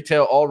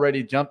 Retail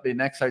already jumped in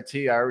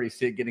XRT. I already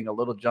see it getting a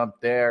little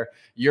jump there.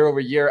 Year over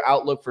year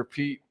outlook for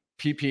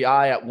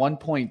PPI at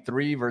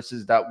 1.3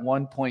 versus that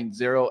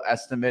 1.0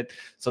 estimate.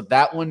 So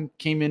that one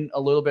came in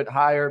a little bit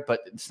higher, but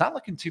it's not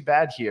looking too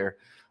bad here.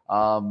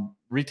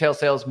 Retail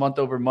sales month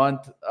over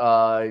month,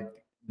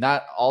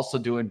 not also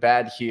doing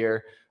bad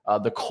here.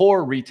 The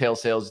core retail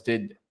sales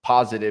did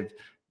positive.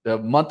 The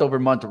month over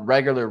month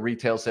regular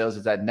retail sales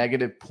is at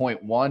negative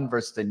 0.1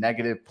 versus the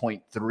negative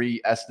 0.3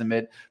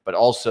 estimate, but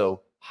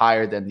also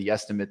higher than the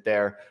estimate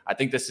there. I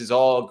think this is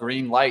all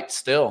green light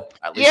still.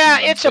 At least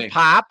it's a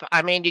pop.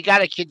 I mean, you got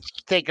to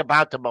think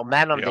about the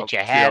momentum that you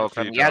had TLT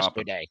from dropping.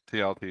 yesterday.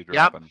 TLT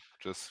dropping. Yep.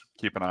 Just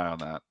keep an eye on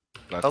that.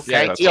 That's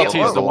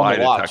TLT is the lie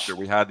one detector.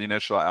 We had the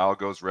initial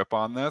algos rip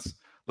on this.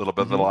 A little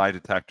bit of the lie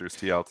detectors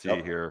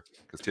TLT here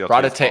because TLT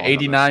brought it to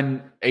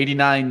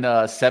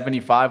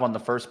 89.75 on the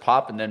first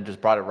pop, and then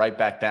just brought it right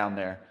back down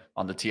there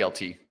on the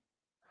TLT.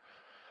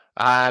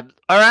 All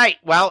right.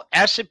 Well,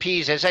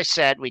 S&Ps, as I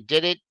said, we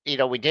did it.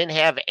 We didn't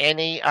have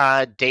any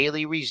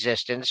daily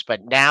resistance,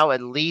 but now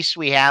at least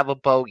we have a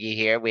bogey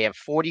here. We have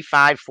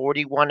 45,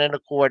 41 and a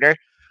quarter,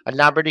 a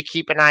number to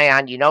keep an eye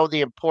on. You know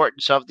the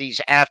importance of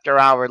these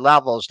after-hour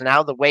levels.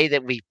 Now the way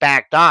that we've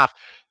backed off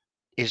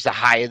is the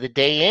high of the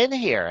day in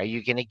here. Are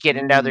you going to get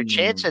another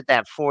chance at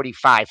that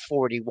 45,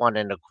 41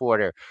 and a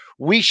quarter?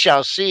 We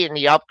shall see in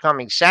the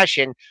upcoming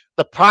session.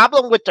 The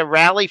problem with the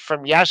rally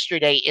from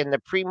yesterday in the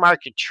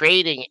pre-market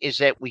trading is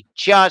that we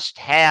just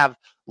have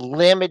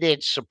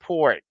limited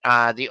support.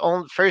 The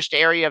only first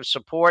area of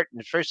support,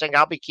 and the first thing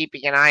I'll be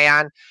keeping an eye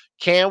on,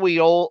 can we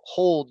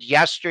hold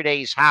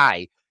yesterday's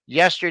high?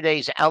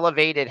 Yesterday's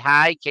elevated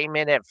high came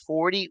in at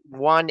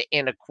 41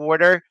 and a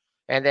quarter.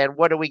 And then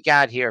what do we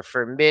got here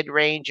for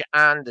mid-range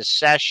on the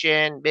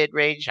session?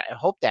 Mid-range, I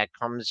hope that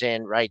comes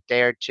in right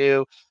there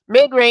too.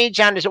 Mid-range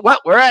on the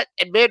we're at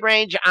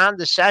mid-range on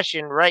the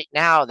session right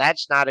now.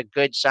 That's not a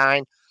good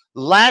sign.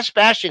 Last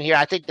bastion here,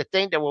 I think the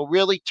thing that will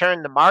really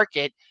turn the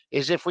market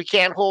is if we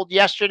can't hold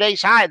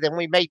yesterday's high, then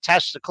we may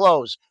test the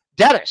close.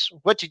 Dennis,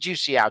 what did you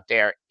see out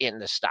there in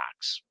the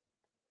stocks?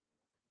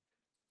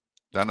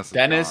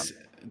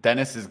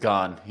 Dennis is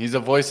gone. He's a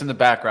voice in the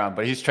background,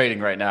 but he's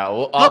trading right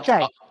now.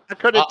 Okay. I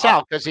couldn't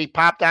tell because he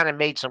popped on and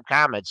made some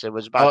comments. It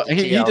was about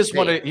he just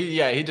wanted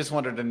he just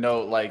wanted to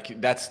know,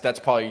 like, that's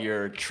probably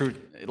your true,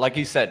 like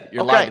he said,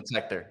 your lie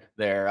detector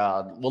there.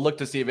 We'll look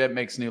to see if it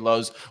makes new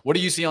lows. What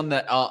do you see on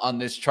that on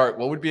this chart?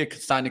 What would be a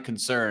sign of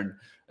concern,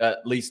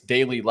 at least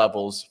daily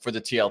levels for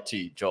the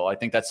TLT, Joel? I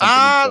think that's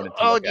something important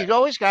to look at. You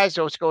always go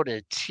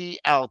to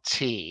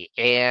TLT,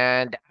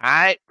 and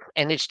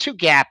it's too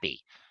gappy.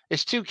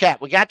 It's too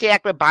cap. We got the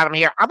equity bottom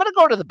here. I'm going to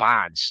go to the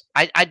bonds.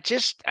 I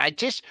just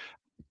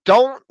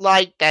don't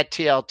like that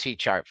TLT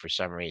chart for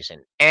some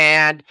reason.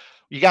 And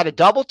you got a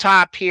double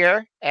top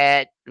here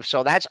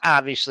so that's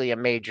obviously a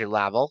major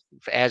level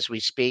as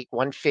we speak,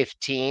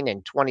 115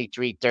 and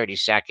 23.30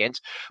 seconds.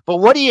 But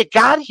what do you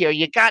got here?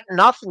 You got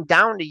nothing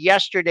down to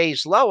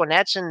yesterday's low, and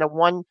that's in the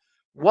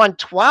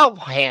 112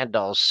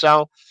 handle.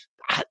 So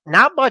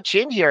not much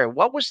in here.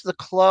 What was the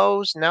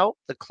close? No,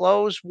 the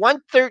close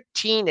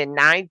 113 and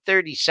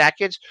 9.30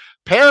 seconds.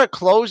 Pair of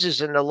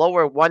closes in the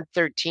lower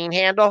 113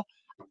 handle.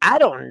 I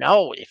don't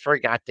know if we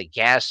got the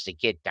gas to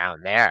get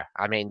down there.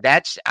 I mean,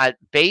 that's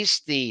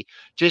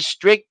just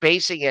strict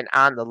basing it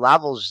on the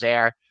levels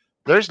there.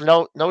 There's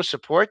no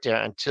support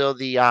there until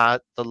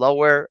the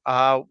lower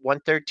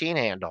 113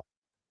 handle.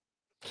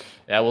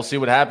 Yeah, we'll see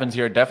what happens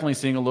here. Definitely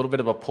seeing a little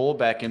bit of a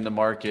pullback in the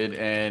market,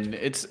 and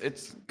it's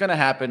going to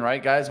happen,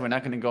 right, guys? We're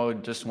not going to go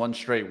just one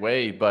straight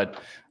way, but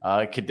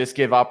could this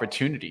give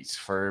opportunities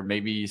for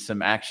maybe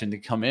some action to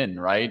come in,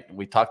 right?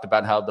 We talked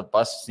about how the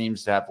bus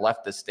seems to have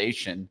left the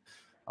station.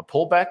 A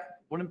pullback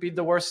wouldn't be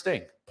the worst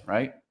thing,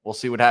 right? We'll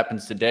see what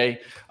happens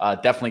today.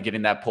 Definitely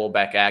getting that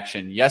pullback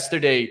action.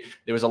 Yesterday,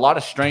 there was a lot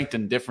of strength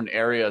in different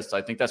areas. So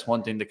I think that's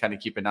one thing to kind of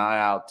keep an eye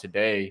out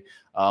today.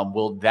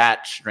 Will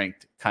that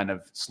strength kind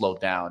of slow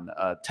down?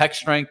 Tech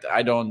strength,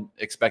 I don't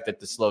expect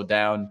it to slow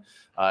down.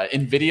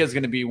 NVIDIA is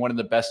going to be one of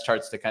the best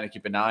charts to kind of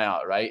keep an eye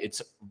out, right?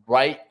 It's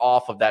right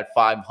off of that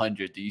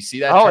 500. Do you see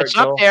that chart, it's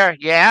up there.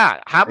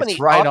 Yeah. How many?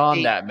 It's right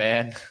on that,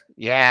 man.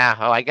 Yeah.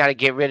 Oh, I got to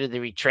get rid of the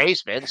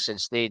retracement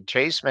since the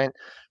retracement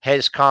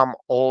has come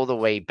all the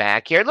way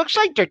back here. It looks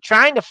like they're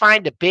trying to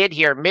find a bid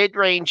here,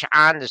 mid-range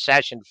on the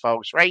session,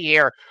 folks. Right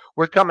here,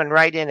 we're coming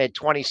right in at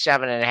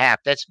 27.5.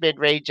 That's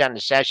mid-range on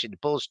the session. The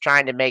Bulls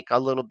trying to make a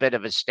little bit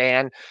of a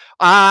stand.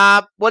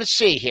 Let's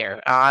see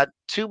here.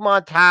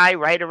 2-month high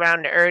right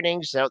around the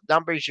earnings. The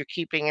numbers you're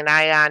keeping an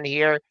eye on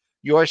here.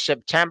 Your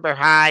September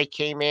high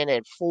came in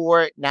at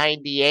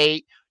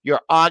 498. Your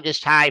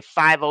August high,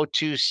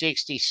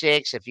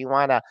 502.66. If you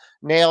want to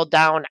nail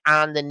down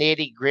on the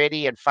nitty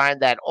gritty and find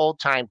that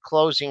all-time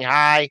closing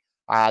high,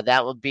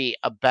 that would be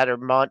a better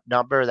month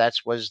number. That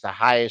was the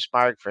highest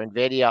mark for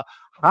NVIDIA.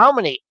 How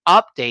many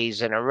up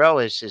days in a row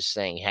has this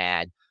thing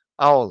had?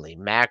 Holy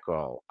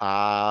mackerel.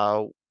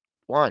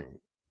 1,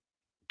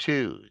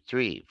 2,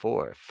 3,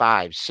 4,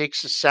 5,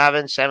 6 of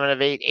 7, 7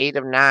 of 8, 8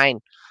 of 9.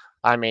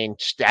 I mean,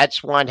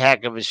 that's one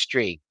heck of a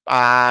streak.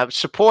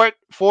 Support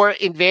for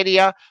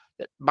NVIDIA.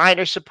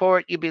 Minor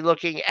support, you'd be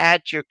looking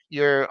at your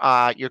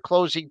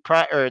closing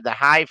or the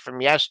high from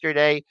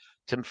yesterday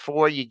to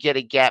before you get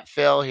a gap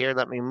fill here.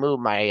 Let me move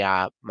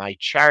my my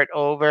chart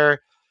over.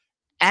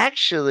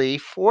 Actually,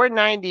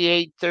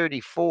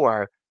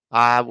 498.34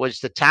 was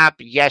the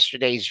top of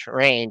yesterday's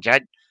range.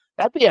 That'd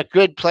be a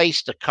good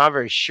place to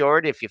cover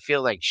short if you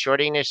feel like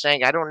shorting this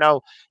thing. I don't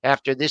know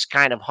after this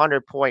kind of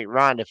 100-point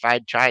run if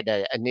I'd try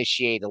to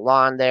initiate a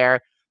long there.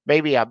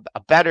 Maybe a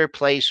better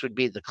place would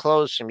be the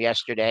close from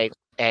yesterday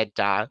at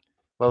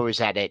what was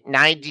that at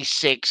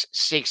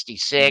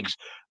 96.66.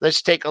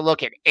 Let's take a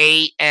look at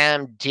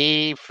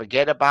AMD.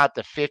 Forget about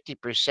the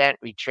 50%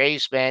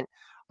 retracement.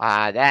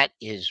 That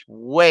is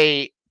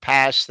way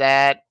past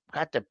that.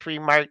 Got the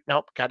pre-market.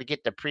 Nope, got to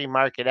get the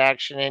pre-market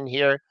action in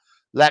here.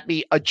 Let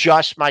me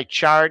adjust my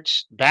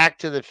charts back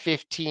to the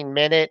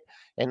 15-minute,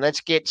 and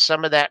let's get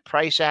some of that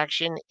price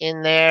action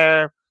in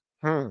there.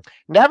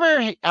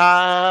 Never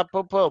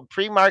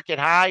pre-market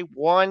high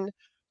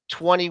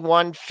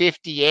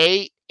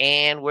 121.58,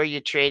 and where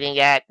you're trading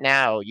at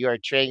now, you are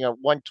trading at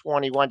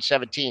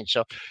 121.17.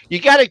 So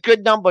you got a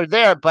good number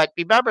there, but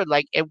remember,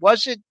 like it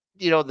wasn't,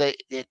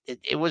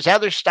 it was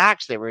other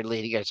stocks that were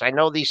leading us. I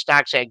know these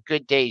stocks had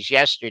good days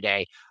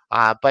yesterday,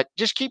 but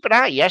just keep an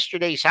eye.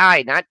 Yesterday's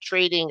high, not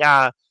trading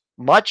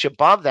much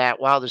above that,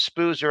 while the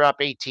SPOOs are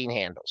up 18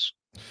 handles.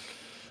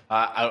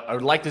 I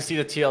would like to see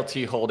the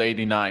TLT hold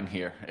 89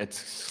 here. It's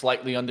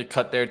slightly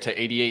undercut there to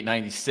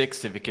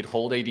 88.96. If it could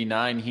hold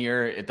 89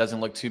 here, it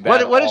doesn't look too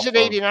bad. What is it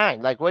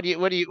 89? Like what do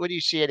you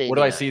see at 89? What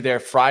do I see there?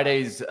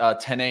 Friday's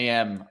 10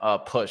 a.m.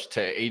 Push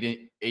to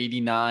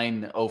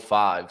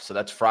 89.05. So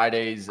that's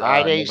Friday's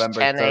November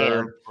 10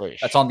 3rd. push.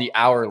 That's on the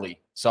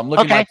hourly. So I'm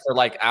looking for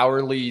like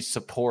hourly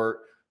support.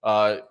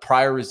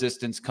 Prior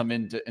resistance come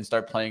in and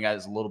start playing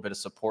as a little bit of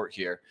support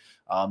here.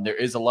 There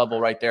is a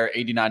level right there,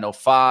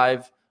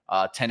 89.05.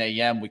 10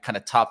 a.m. We kind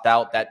of topped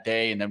out that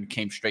day, and then we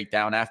came straight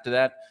down after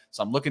that.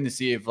 So I'm looking to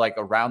see if like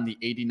around the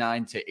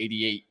 89 to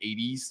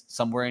 88.80s,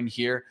 somewhere in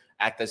here,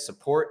 act as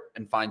support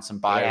and find some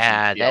buyers.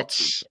 Yeah,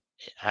 that's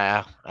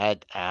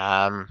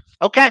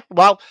okay.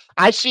 Well,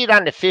 I see it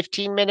on the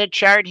 15-minute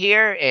chart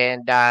here,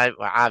 and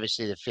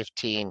obviously the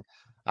 15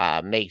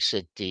 makes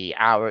it the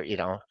hour.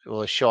 It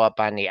will show up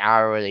on the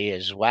hourly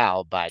as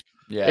well, but.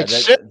 Yeah,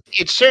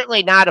 it's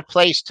certainly not a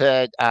place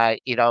to,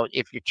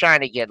 if you're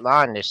trying to get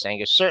long this thing,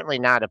 it's certainly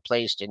not a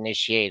place to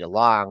initiate a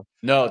long.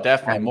 No,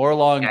 definitely more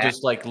long.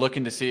 Just like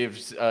looking to see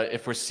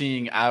if we're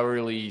seeing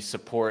hourly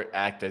support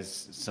act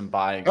as some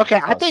buying.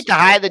 Okay, I think the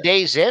high of the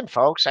day's in,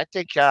 folks. I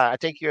think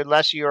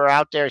unless you're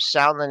out there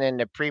selling in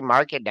the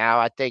pre-market now,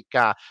 I think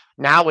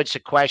now it's a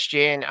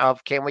question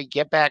of can we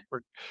get back?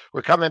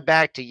 We're coming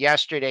back to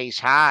yesterday's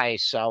high,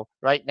 so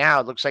right now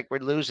it looks like we're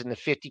losing the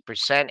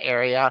 50%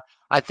 area.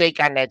 I think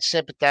on that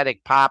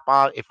sympathetic pop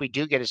off, if we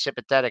do get a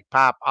sympathetic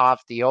pop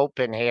off the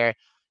open here,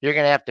 you're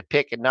going to have to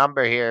pick a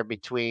number here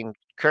between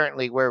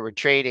currently where we're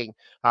trading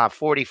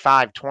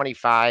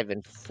 45.25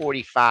 and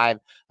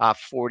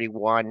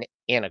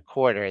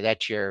 45.41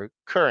 That's your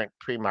current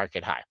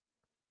pre-market high.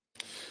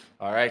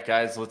 All right,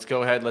 guys, let's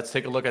go ahead. Let's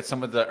take a look at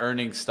some of the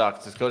earnings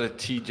stocks. Let's go to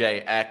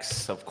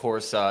TJX. Of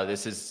course,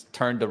 this is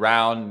turned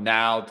around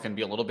now. It's going to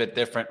be a little bit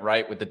different,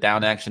 right, with the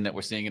down action that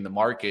we're seeing in the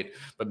market.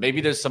 But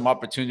maybe there's some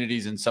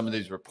opportunities in some of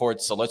these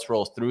reports. So let's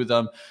roll through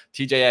them.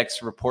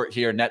 TJX report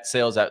here, net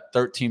sales at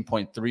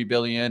 $13.3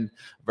 billion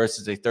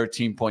versus a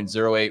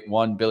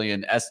 $13.081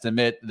 billion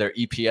estimate. Their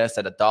EPS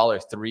at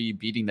 $1.03,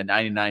 beating the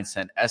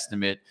 99-cent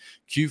estimate.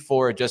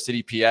 Q4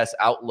 adjusted EPS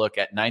outlook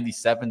at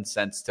 97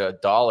 cents to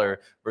 $1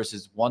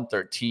 versus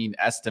 113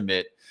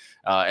 estimate.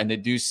 And they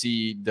do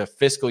see the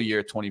fiscal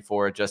year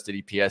 24 adjusted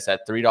EPS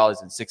at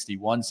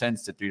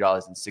 $3.61 to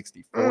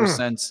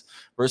 $3.64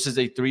 versus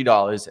a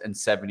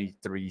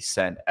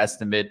 $3.73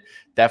 estimate.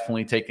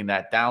 Definitely taking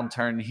that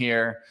downturn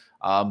here.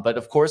 But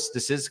of course,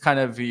 this is kind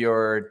of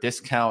your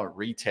discount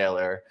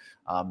retailer.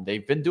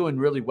 They've been doing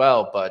really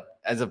well, but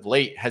as of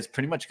late has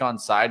pretty much gone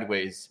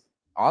sideways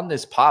on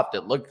this pop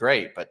that looked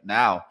great, but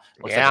now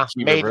looks like a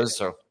key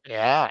reversal.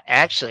 Yeah,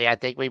 actually, I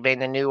think we made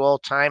a new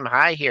all-time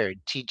high here.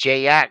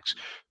 TJX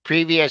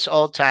previous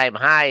all-time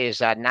high is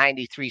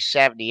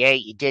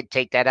 93.78. You did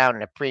take that out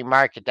in the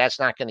pre-market. That's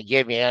not going to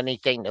give you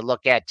anything to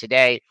look at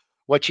today.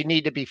 What you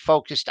need to be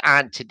focused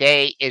on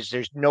today is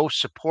there's no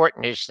support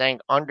in this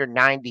thing under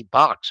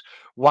 $90.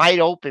 Wide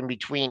open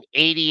between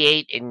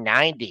 88 and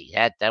 90.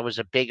 That was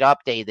a big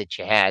update that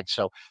you had.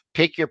 So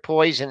pick your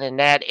poison in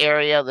that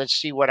area. Let's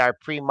see what our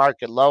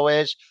pre-market low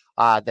is.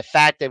 The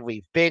fact that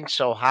we've been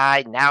so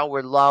high, now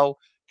we're low.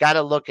 Got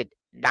to look at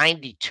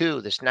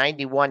 92. This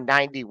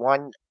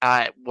 91.91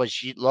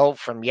 was low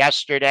from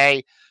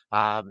yesterday.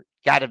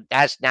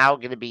 That's now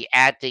going to be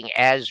acting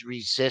as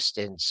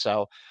resistance.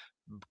 So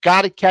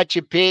got to catch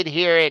a bid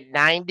here at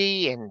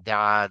 90 and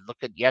look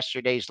at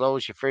yesterday's low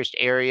as your first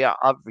area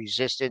of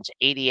resistance.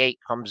 88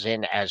 comes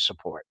in as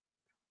support.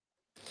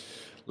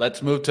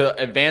 Let's move to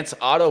Advanced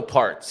Auto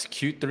Parts.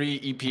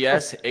 Q3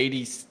 EPS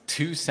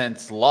 82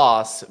 cents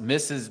loss,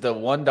 misses the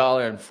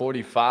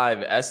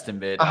 $1.45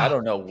 estimate. I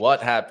don't know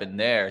what happened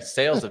there.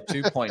 Sales of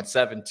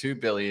 $2.72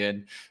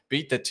 billion,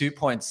 beat the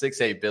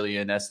 $2.68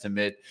 billion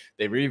estimate.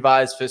 They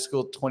revised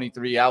fiscal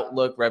 23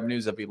 outlook,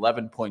 revenues of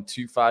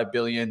 $11.25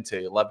 billion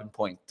to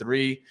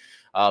 $11.3.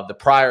 The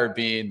prior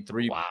being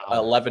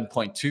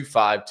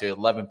 11.25 to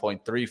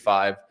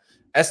 11.35.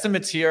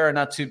 Estimates here are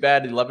not too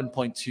bad,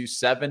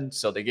 11.27.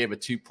 So they gave a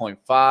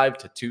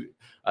 2.5 to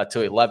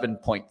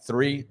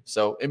 11.3.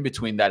 So in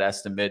between that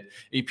estimate,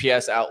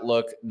 EPS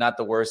outlook, not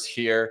the worst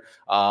here.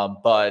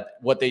 But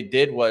what they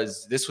did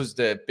was, this was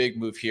the big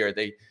move here.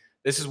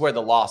 This is where the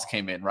loss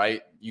came in,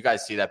 right? You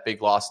guys see that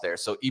big loss there.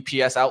 So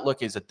EPS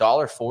outlook is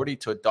 $1.40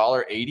 to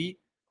 $1.80.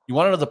 You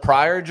want to know the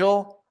prior,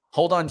 Joel?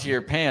 Hold on to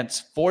your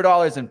pants.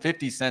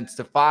 $4.50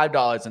 to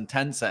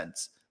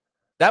 $5.10.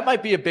 That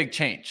might be a big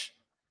change.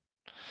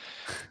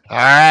 All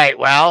right.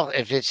 Well,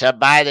 if it's a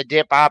buy the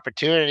dip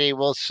opportunity,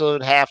 we'll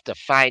soon have to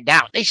find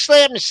out. They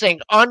slammed this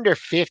thing under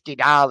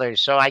 $50,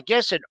 so I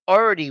guess it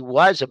already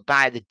was a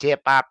buy the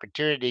dip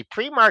opportunity.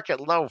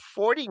 Pre-market low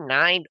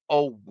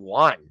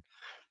 49.01.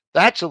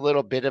 That's a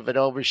little bit of an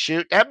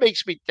overshoot. That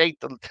makes me think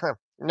I'm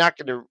not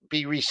going to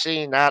be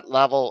re-seeing that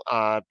level.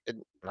 I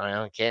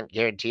can't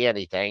guarantee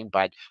anything,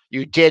 but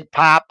you did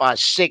pop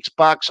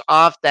 $6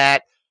 off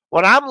that.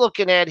 What I'm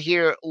looking at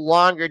here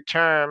longer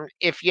term,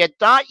 if you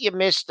thought you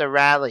missed the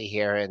rally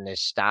here in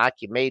this stock,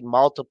 you made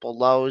multiple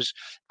lows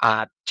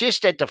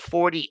just at the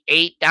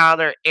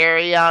 $48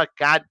 area,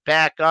 got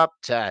back up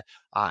to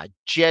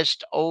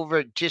just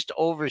over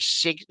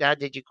 6. Now,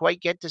 did you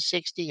quite get to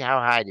 60? How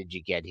high did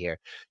you get here?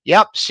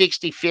 Yep,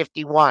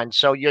 60.51.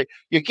 So you're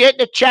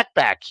getting a check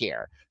back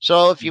here.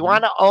 So if you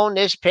want to own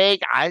this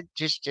pig, I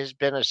just has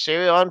been a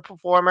serial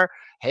underperformer.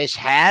 Has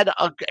had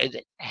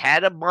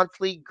a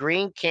monthly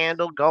green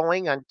candle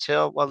going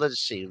until, well, let's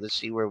see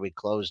where we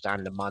closed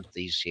on the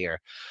monthlies here.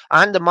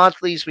 On the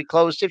monthlies, we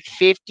closed at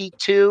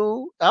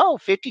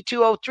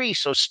 52.03.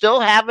 So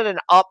still having an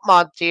up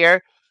month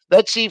here.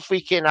 Let's see if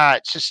we can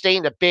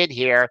sustain a bid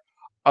here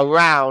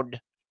around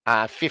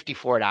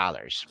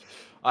 $54.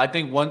 I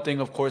think one thing,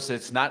 of course,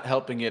 that's not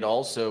helping it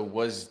also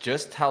was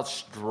just how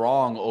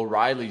strong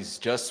O'Reilly's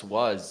just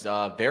was.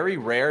 Very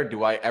rare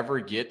do I ever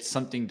get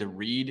something to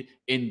read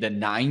in the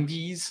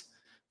 90s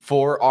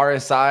for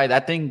RSI.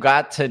 That thing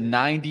got to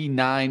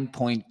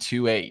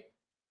 99.28.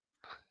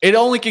 It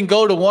only can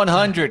go to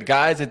 100,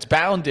 guys. It's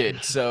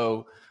bounded.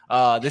 So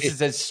this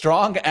is as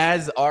strong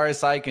as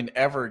RSI can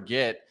ever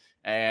get.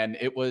 And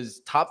it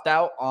was topped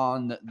out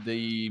on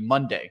the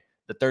Monday,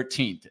 the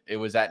 13th. It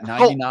was at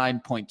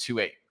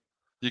 99.28.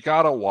 You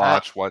gotta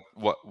watch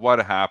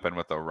what happened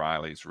with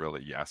O'Reilly's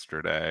really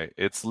yesterday.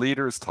 It's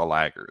leaders to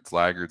laggards,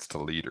 laggards to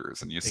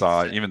leaders, and you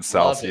saw even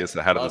Celsius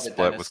ahead of the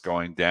split was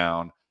going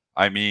down.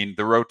 I mean,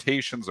 the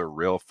rotations are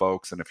real,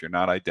 folks, and if you're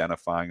not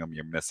identifying them,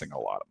 you're missing a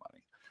lot of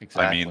money.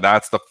 Exactly. I mean,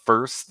 that's the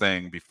first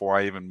thing before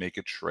I even make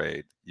a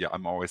trade. Yeah,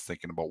 I'm always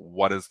thinking about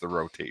what is the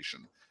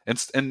rotation.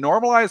 And in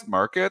normalized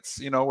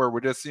markets, where we're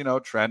just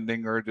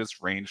trending or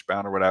just range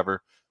bound or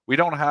whatever. We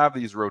don't have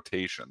these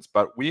rotations,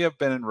 but we have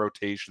been in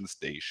rotation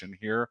station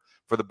here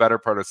for the better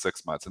part of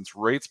 6 months. Since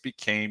rates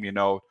became,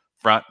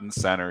 front and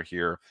center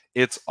here,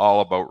 it's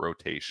all about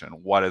rotation.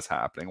 What is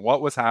happening?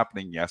 What was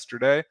happening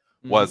yesterday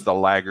was the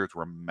laggards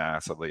were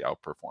massively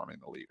outperforming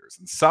the leaders.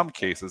 In some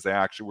cases, they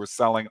actually were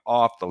selling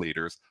off the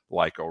leaders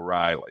like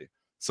O'Reilly.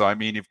 So, I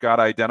mean, you've got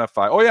to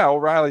identify,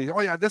 O'Reilly,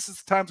 this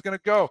is the time it's going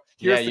to go.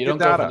 Here's the data.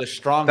 Go for the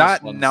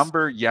strongest ones.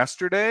 Number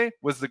yesterday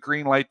was the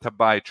green light to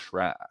buy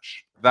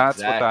trash.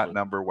 That's what that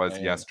number was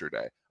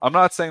yesterday. I'm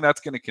not saying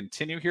that's going to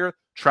continue here.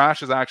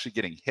 Trash is actually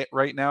getting hit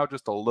right now,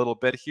 just a little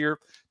bit here.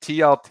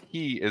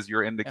 TLT is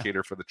your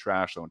indicator for the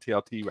trash zone.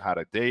 TLT had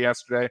a day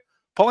yesterday.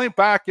 Pulling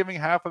back, giving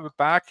half of it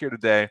back here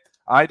today.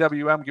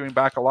 IWM giving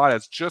back a lot.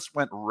 It's just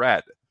went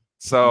red.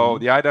 So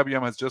the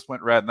IWM has just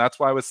went red. And that's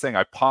why I was saying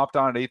I popped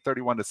on at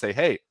 8:31 to say,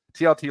 hey,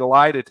 TLT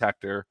lie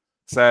detector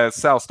says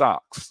sell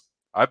stocks.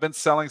 I've been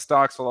selling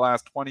stocks for the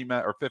last 20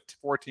 minutes or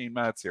 14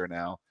 minutes here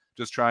now.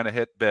 Just trying to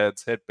hit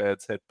bids,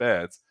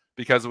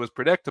 because it was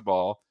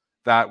predictable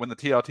that when the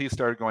TLT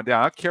started going down,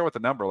 I don't care what the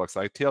number looks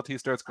like, TLT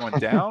starts going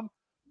down,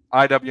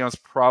 IWM is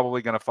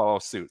probably going to follow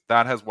suit.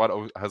 That has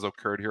what has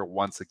occurred here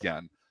once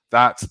again.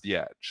 That's the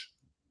edge.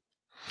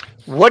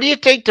 What do you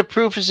think the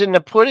proof is in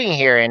the pudding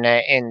here in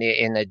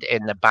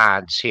the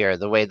bonds here,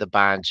 the way the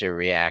bonds are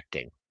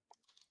reacting?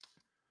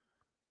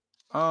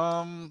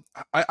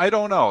 I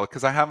don't know,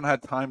 because I haven't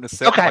had time to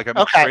sit. I've been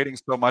trading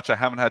so much, I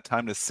haven't had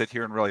time to sit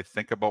here and really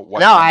think about what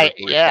numbers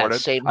were reported.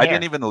 Same I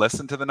didn't even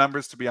listen to the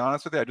numbers, to be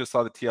honest with you. I just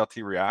saw the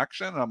TLT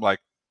reaction, and I'm like,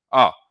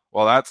 oh,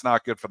 well, that's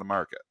not good for the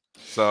market.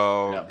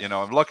 So,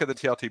 look at the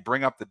TLT,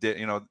 bring up the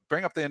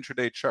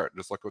intraday chart.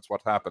 Just look at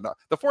what's happened.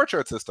 The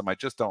 4-chart system, I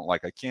just don't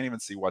like. I can't even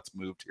see what's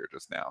moved here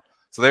just now.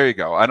 So there you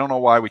go. I don't know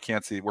why we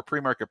can't see. We're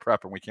pre-market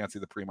prep and we can't see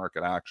the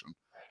pre-market action.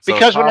 So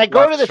because when I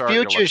go to the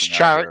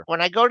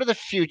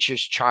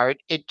futures chart,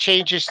 it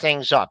changes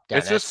things up,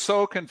 Dennis. It's just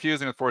so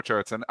confusing with 4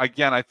 charts. And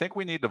again, I think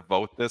we need to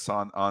vote this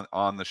on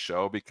the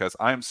show, because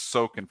I'm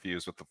so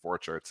confused with the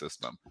 4-chart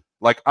system.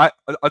 Like,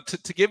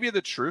 to give you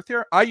the truth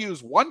here, I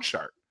use 1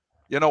 chart.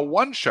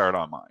 One chart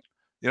on mine.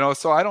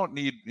 So I don't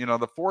need,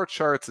 the 4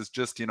 charts is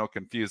just,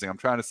 confusing. I'm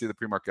trying to see the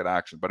pre-market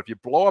action. But if you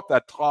blow up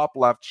that top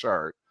left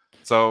chart,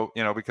 so,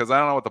 because I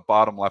don't know what the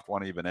bottom left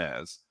one even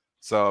is.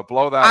 So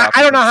blow that up.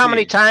 I don't know how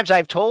many times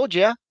I've told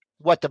you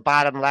what the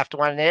bottom left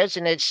one is,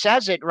 and it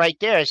says it right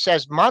there. It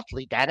says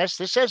monthly, Dennis.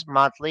 This says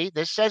monthly.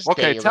 This says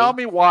daily. Tell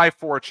me why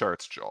 4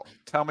 charts, Joel.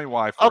 Tell me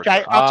why 4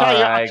 charts. I'll tell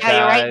you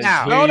right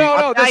now.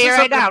 No. This is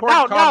an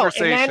important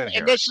conversation here.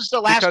 And this is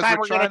the last time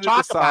we're going to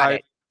talk about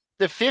it.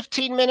 The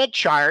 15-minute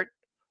chart,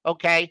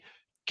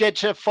 get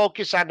to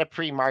focus on the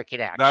pre-market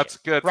action. That's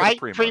good, right?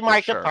 For the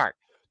pre-market part.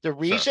 The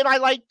reason I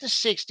like the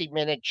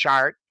 60-minute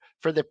chart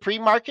for the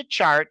pre-market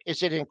chart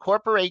is it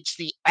incorporates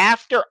the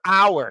after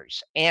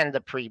hours and the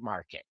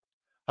pre-market.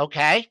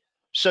 Okay?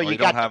 So you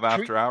don't have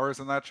after hours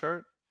in that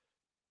chart?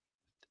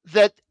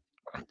 that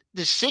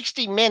the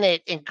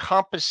 60-minute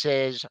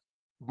encompasses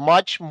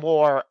much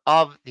more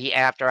of the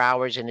after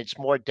hours and it's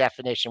more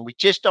definition. We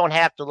just don't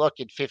have to look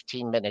at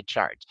 15-minute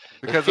charts.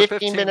 Because the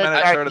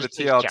 15-minute chart of the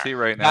TLT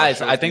right now,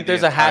 guys, I think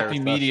there's a happy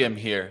medium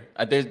here.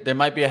 There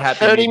might be a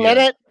happy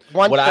 30-minute,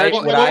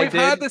 130-minute. We've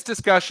had this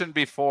discussion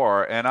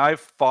before, and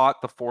I've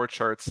fought the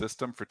 4-chart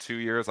system for 2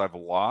 years. I've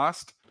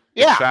lost.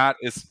 The chat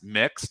is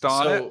mixed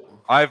on it.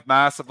 I've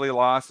massively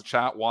lost. The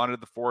chat wanted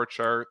the 4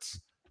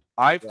 charts.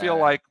 I feel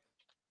like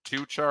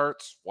 2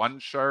 charts, 1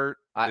 chart.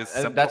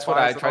 That's what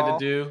I tried to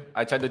do.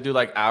 I tried to do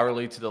like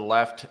hourly to the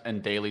left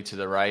and daily to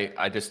the right.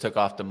 I just took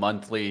off the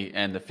monthly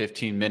and the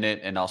 15-minute,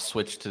 and I'll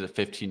switch to the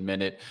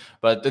 15-minute.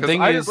 But the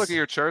thing is, I just look at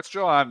your charts,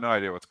 Joe. I have no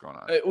idea what's going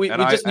on. We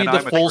just need the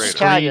full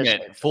screen.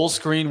 Full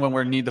screen when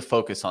we need to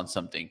focus on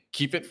something.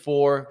 Keep it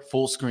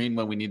full screen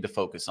when we need to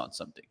focus on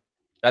something.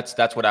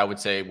 That's what I would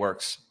say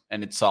works.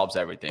 And it solves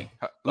everything.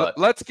 But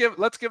let's give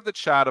the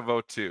chat a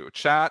vote too.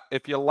 Chat,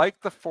 if you like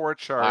the 4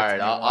 charts, all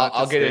right,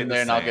 I'll get in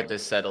there and I'll get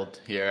this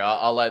settled here.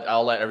 I'll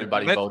let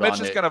everybody vote on it.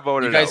 Mitch is going to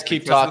vote it out. You guys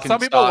keep talking.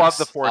 Some people love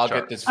the 4 charts.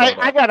 Get this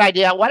I got an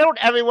idea. Why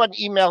don't everyone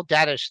email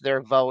Dennis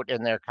their vote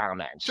and their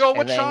comments? Joe,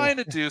 we're trying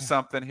to do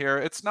something here.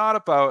 It's not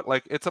about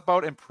it's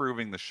about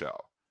improving the show.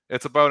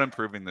 It's about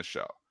improving the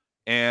show.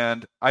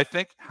 And I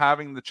think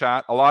having the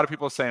chat, a lot of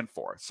people are saying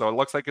 4. So it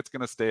looks like it's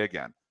going to stay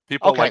again.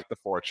 People like the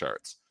 4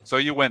 charts. So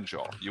you win,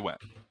 Joel. You win.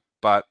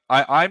 But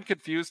I'm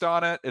confused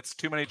on it. It's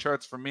too many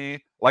charts for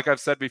me. Like I've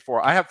said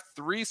before, I have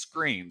 3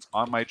 screens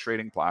on my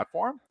trading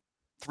platform,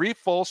 3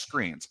 full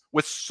screens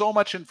with so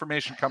much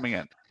information coming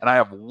in. And I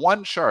have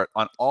 1 chart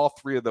on all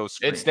 3 of those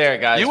screens. It's there,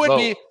 guys.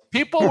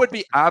 People would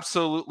be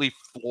absolutely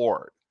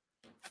floored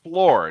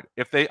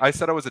if I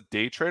said I was a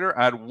day trader.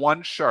 I had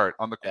 1 chart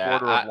on the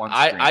quarter of 1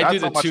 screen. I do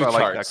the 2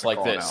 charts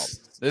like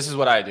this. This is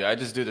what I do. I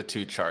just do the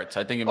 2 charts.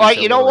 I think.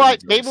 You know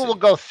what? Maybe we'll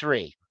go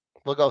 3.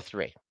 We'll go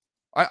 3.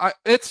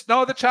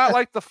 The chat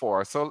liked the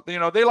 4. So they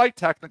like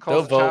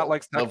technicals. The chat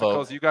likes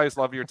technicals. You guys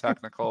love your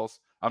technicals.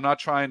 I'm not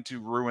trying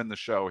to ruin the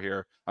show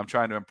here. I'm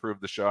trying to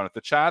improve the show. And if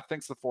the chat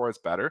thinks the 4 is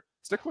better,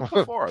 stick with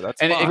the 4.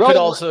 That's and fine. It could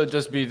also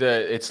just be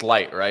it's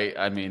light, right?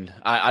 I mean,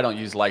 I don't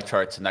use light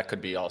charts, and that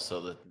could be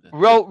also the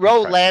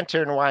Row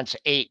Lantern wants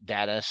 8,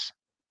 Dennis.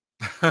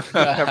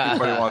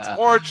 Everybody wants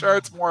more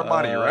charts, more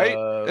money,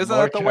 right? Isn't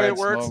that the way it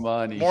works?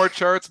 More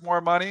charts,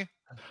 more money.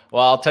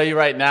 Well, I'll tell you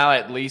right now,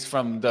 at least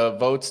from the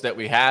votes that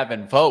we have,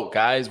 and vote,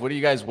 guys. What are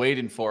you guys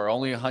waiting for?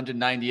 Only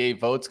 198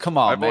 votes? Come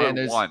on, man.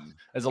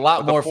 There's a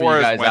lot more for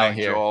you guys out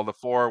here. Joel. The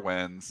 4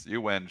 wins. You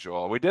win,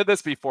 Joel. We did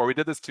this before. We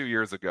did this 2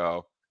 years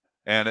ago,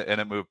 and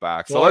it moved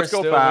back. So let's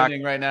go back.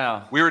 Right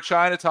now. We were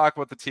trying to talk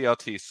about the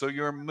TLT. So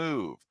your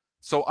move.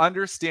 So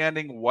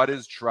understanding what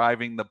is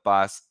driving the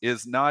bus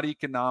is not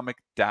economic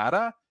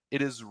data.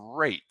 It is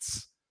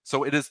rates.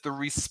 So it is the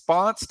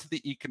response to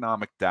the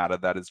economic data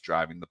that is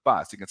driving the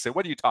bus. You can say,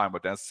 what are you talking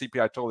about, Dennis?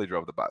 CPI totally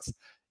drove the bus.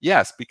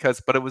 Yes,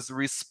 but it was the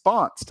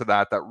response to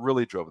that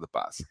really drove the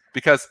bus.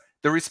 Because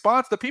the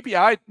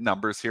PPI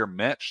numbers here,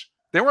 Mitch,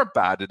 they weren't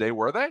bad today,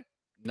 were they?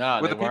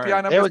 No, they weren't.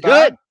 PPI numbers they were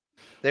good.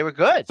 They were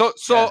good.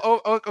 So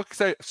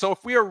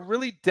if we are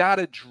really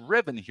data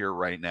driven here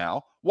right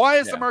now, why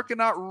is the market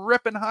not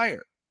ripping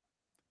higher?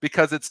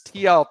 Because it's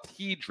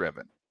TLT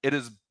driven. It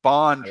is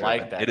bond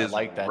driven. It is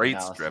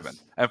rates driven.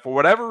 And for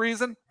whatever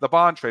reason, the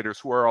bond traders,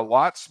 who are a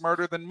lot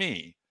smarter than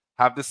me,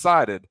 have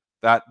decided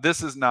that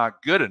this is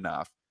not good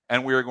enough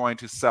and we are going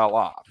to sell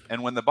off.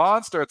 And when the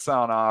bonds start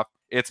selling off,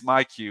 it's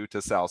my cue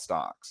to sell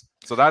stocks.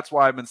 So that's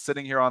why I've been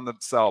sitting here on the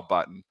sell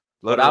button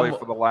literally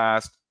for the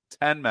last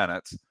 10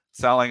 minutes,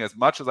 selling as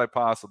much as I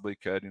possibly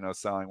could,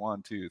 selling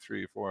 1, 2,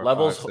 3, 4,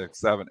 5, 6,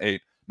 7,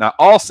 8. Now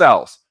all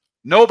sells,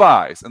 no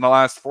buys in the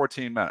last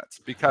 14 minutes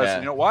because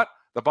you know what?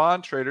 The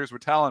bond traders were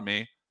telling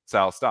me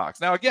sell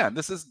stocks. Now, again,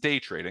 this is day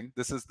trading.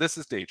 This is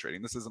day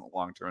trading. This isn't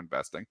long-term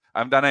investing. I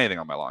haven't done anything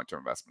on my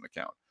long-term investment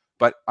account.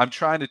 But I'm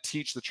trying to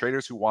teach the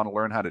traders who want to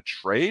learn how to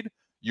trade.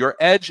 Your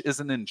edge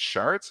isn't in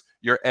charts.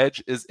 Your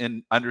edge is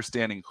in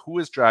understanding who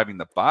is driving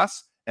the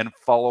bus and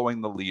following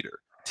the leader.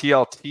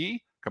 TLT,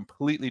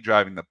 completely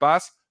driving the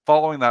bus.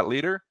 Following that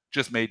leader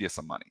just made you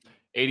some money.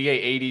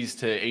 88.80s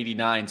to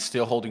 89,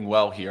 still holding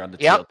well here on the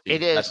TLT.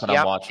 It is. That's what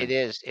I'm watching. It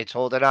is. It's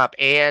holding up.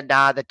 And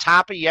the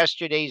top of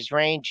yesterday's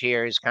range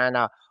here is kind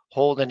of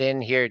holding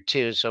in here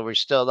too. So we're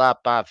still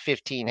up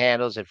 15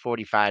 handles at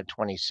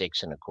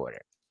 45.26 and a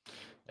quarter.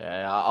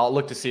 I'll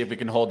look to see if we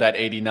can hold that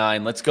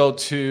 89. Let's go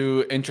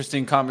to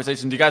interesting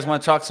conversation. Do you guys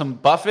want to talk some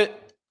Buffett?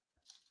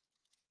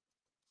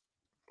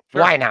 Sure.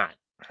 Why not?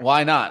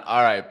 Why not?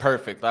 All right,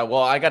 perfect. Well,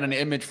 I got an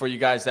image for you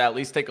guys to at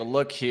least take a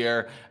look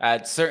here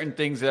at certain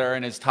things that are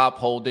in his top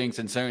holdings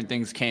and certain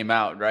things came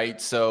out, right?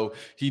 So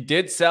he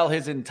did sell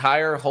his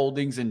entire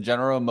holdings in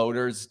General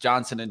Motors,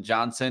 Johnson &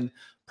 Johnson,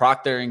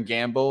 Procter &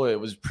 Gamble. It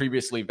was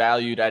previously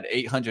valued at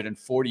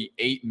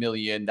 $848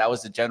 million. That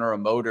was the General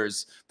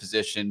Motors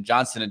position.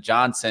 Johnson &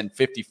 Johnson,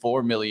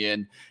 $54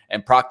 million,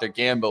 and Procter &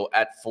 Gamble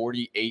at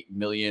 $48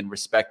 million,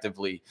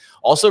 respectively.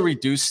 Also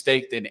reduced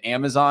stake in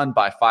Amazon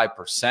by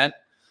 5%.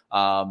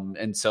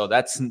 And so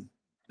that's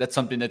that's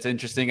something that's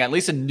interesting, at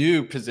least a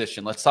new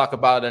position. Let's talk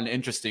about an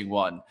interesting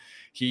one.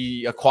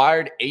 He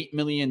acquired 8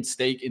 million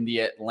stake in the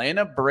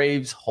Atlanta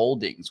Braves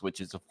Holdings,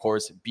 which is, of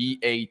course,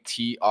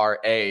 BATRA.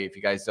 If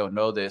you guys don't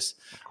know this,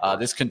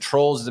 this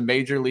controls the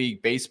Major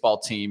League Baseball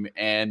team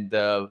and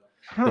the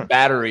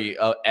Battery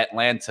of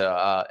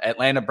Atlanta.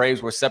 Atlanta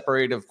Braves were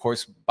separated, of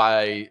course,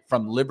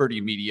 from Liberty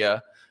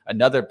Media,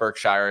 another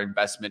Berkshire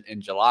investment, in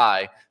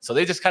July. So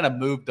they just kind of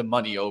moved the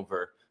money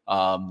over.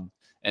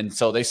 And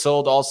so they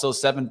sold also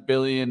 $7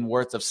 billion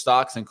worth of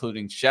stocks,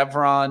 including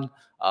Chevron,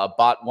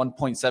 bought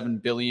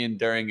 $1.7 billion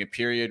during a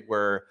period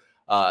where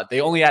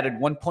they only added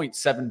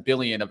 $1.7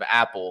 billion of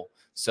Apple.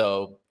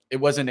 So it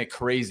wasn't a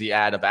crazy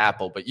ad of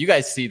Apple, but you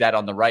guys see that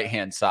on the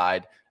right-hand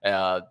side,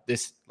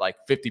 this like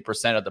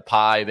 50% of the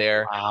pie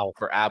there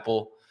for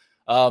Apple.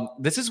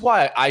 This is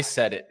why I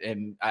said it.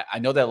 And I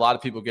know that a lot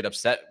of people get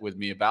upset with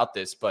me about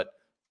this, but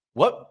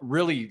what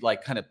really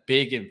like kind of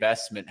big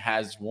investment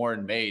has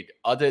Warren made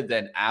other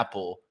than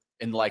Apple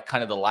in like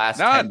kind of the last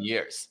 10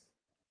 years?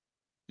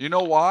 You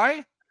know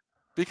why?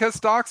 Because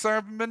stocks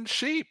haven't been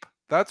cheap.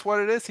 That's what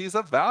it is. He's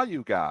a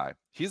value guy.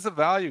 He's a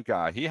value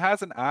guy. He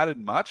hasn't added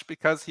much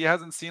because he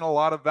hasn't seen a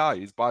lot of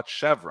value. He's bought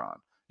Chevron.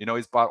 You know,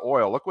 he's bought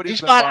oil. Look what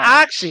he's been buying.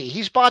 Oxy.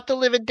 He's bought the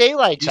living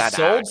daylights out of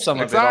sold Oxy. some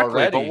of it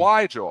already. But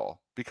why, Joel?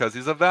 Because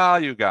he's a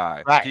value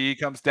guy. Right. He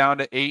comes down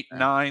to 8,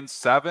 9,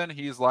 7.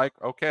 He's like,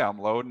 okay,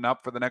 I'm loading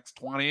up for the next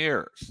 20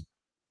 years.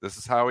 This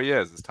is how he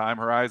is. His time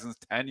horizon's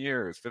 10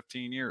 years,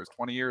 15 years,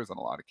 20 years in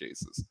a lot of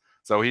cases.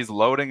 So he's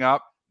loading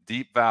up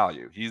deep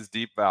value. He's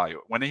deep value.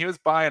 When he was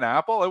buying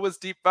Apple, it was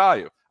deep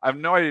value. I have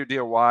no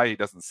idea why he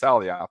doesn't sell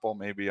the Apple.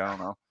 Maybe, I don't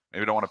know.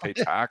 Maybe don't want to pay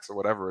tax or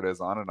whatever it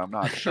is on it. I'm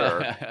not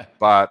sure.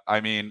 But,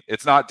 I mean,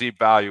 it's not deep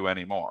value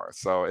anymore.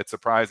 So it's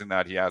surprising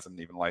that he hasn't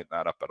even lightened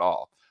that up at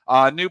all.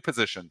 New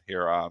position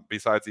here.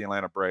 Besides the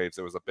Atlanta Braves,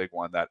 there was a big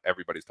one that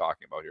everybody's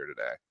talking about here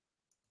today.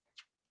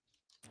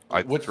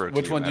 Which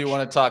one do you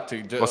want to talk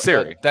to? Well,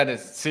 Siri. That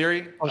is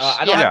Siri.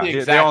 I don't have the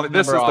exact number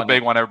this is the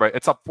big it. one. Everybody,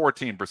 it's up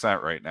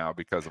 14% right now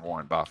because of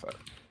Warren Buffett.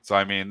 So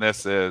I mean,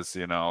 this is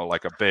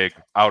like a big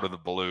out of the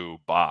blue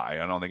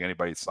buy. I don't think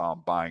anybody saw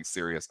him buying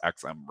Sirius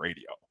XM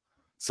radio.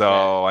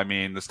 So I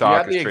mean, the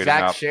stock is trading up. Do you have the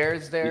exact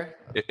shares there?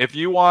 If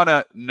you want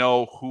to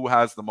know who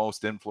has the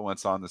most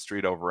influence on the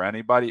street over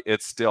anybody,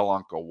 it's still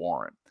Uncle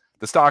Warren.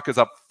 The stock is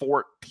up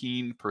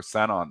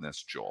 14% on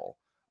this, Joel.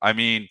 I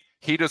mean,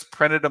 he just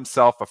printed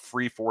himself a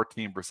free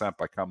 14%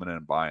 by coming in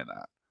and buying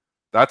that.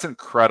 That's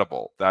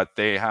incredible that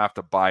they have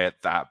to buy it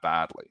that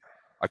badly.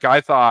 Like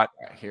I thought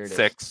 6,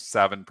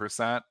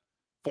 7%,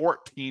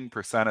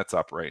 14% it's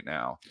up right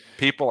now.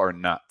 People are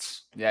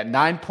nuts. Yeah,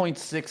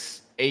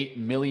 9.68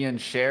 million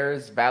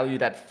shares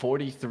valued at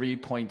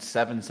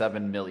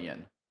 43.77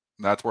 million.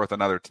 That's worth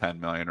another 10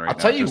 million right now. I'll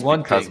tell you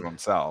one because thing. Of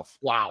himself.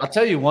 Wow. I'll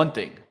tell you one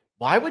thing.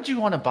 Why would you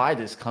want to buy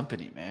this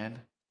company, man?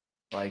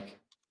 Like,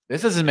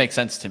 this doesn't make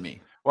sense to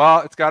me.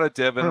 Well, it's got a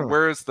dividend.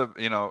 Where's the,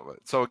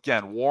 so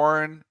again,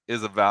 Warren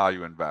is a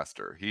value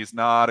investor. He's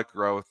not a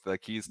growth,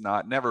 like he's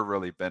never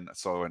really been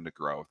so into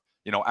growth.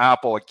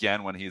 Apple,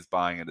 again, when he's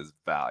buying it is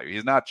value.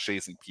 He's not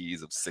chasing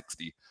P's of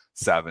 60,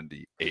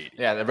 70, 80.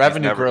 Yeah, the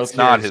revenue growth is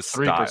not his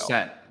 3%.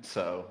 Style.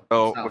 So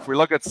if we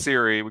look at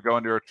Siri, we go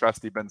into our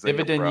trusty Benzinga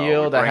dividend Pro,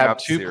 yield, I have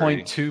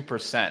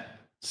 2.2%.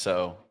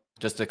 So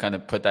just to kind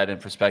of put that in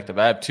perspective,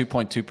 I have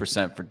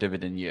 2.2% for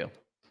dividend yield.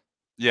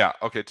 Yeah.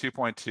 Okay.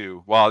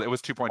 2.2. Well, it was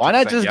 2.2%. Why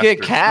not just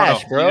get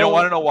cash, bro? You don't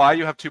want to know why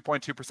you have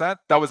 2.2%?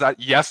 That was at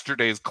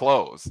yesterday's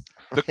close.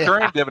 The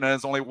current dividend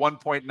is only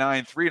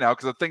 1.93 now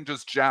because the thing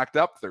just jacked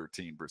up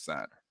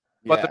 13%.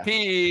 But the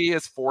PE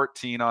is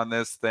 14 on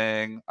this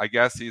thing. I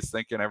guess he's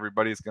thinking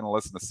everybody's going to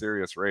listen to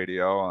Sirius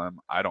Radio.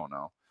 I don't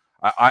know.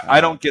 I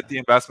don't get the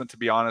investment, to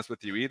be honest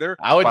with you either.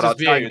 I would just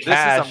be in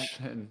cash.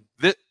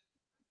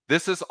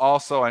 This is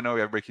also, I know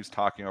everybody keeps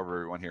talking over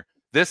everyone here.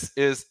 This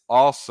is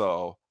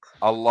also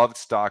a loved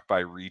stock by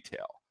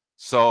retail.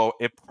 So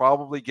it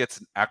probably gets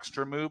an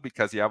extra move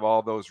because you have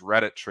all those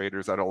Reddit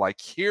traders that are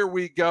like, here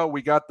we go.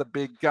 We got the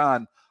big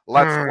gun.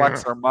 Let's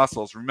flex our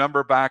muscles.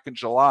 Remember back in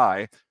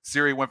July,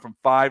 Siri went from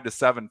 5 to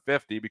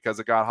 750 because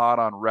it got hot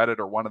on Reddit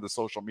or one of the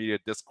social media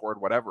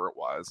Discord, whatever it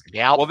was.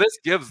 Yeah. Well, this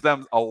gives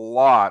them a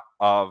lot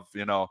of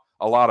ammo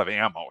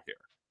here,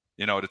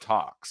 to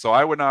talk. So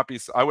I would not be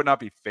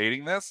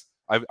fading this.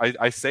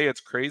 I say it's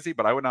crazy,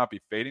 but I would not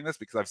be fading this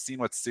because I've seen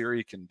what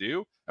Siri can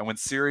do. And when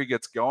Siri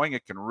gets going,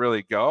 it can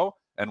really go.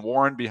 And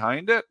Warren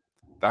behind it,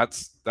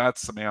 that's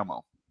some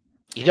ammo.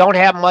 You don't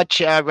have much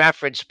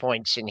reference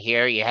points in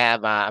here. You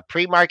have a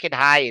pre-market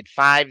high at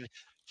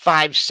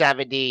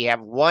 570. You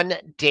have one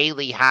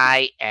daily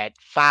high at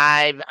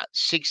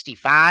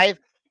 565.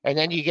 And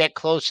then you get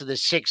close to the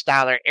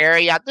 $6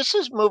 area. This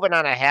is moving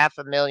on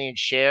 500,000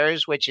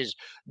 shares, which is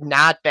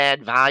not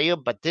bad value,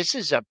 but this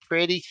is a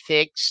pretty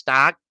thick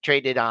stock,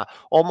 traded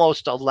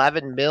almost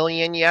 11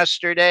 million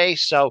yesterday.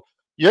 So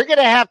you're going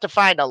to have to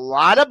find a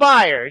lot of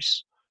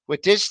buyers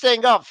with this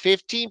thing up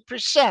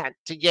 15%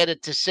 to get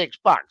it to $6.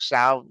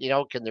 Now,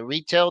 can the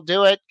retail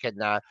do it? Can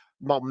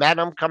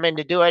momentum come in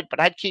to do it. But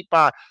I'd keep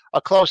a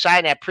close eye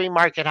on that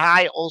pre-market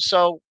high.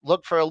 Also,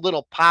 look for a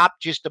little pop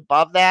just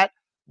above that.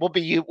 We'll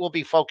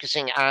be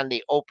focusing on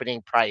the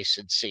opening price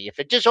and see if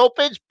it just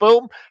opens.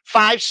 Boom,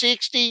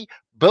 560.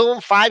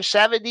 Boom,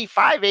 570,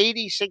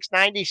 580,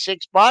 690,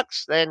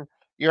 $6. Then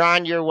you're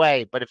on your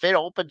way. But if it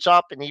opens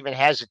up and even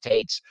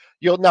hesitates,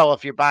 you'll know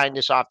if you're buying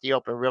this off the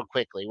open real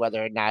quickly,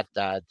 whether or not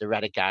the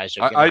Reddit guys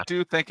are going to. I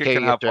do think it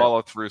can have through.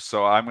 follow through.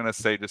 So I'm going to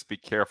say just be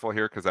careful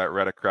here because that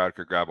Reddit crowd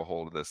could grab a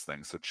hold of this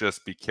thing. So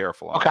just be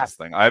careful on this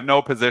thing. I have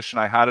no position.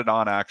 I had it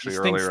on actually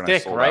earlier and I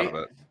sold out of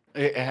it.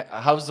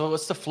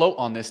 What's the float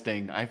on this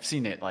thing? I've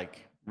seen it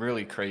like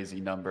really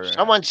crazy number.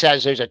 Someone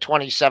says there's a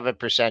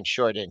 27%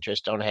 short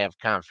interest. Don't have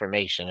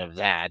confirmation of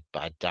that,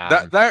 but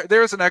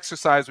there's an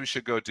exercise we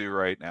should go do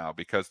right now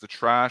because the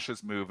trash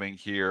is moving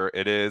here.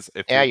 It is.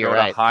 If you go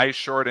to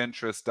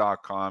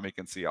highshortinterest.com, you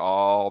can see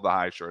all the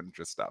high short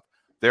interest stuff.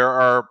 There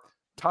are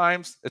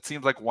times it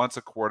seems like once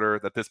a quarter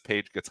that this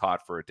page gets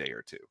hot for a day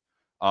or two.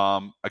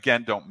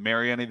 Again, don't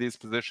marry any of these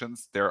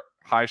positions. They're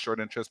high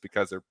short interest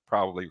because they're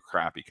probably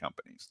crappy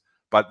companies.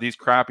 But these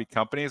crappy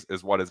companies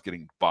is what is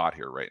getting bought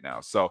here right now.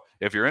 So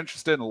if you're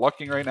interested in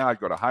looking right now, I'd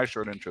go to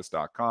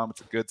highshortinterest.com.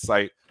 It's a good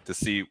site to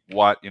see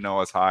what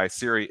is high.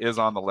 Siri is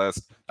on the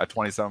list at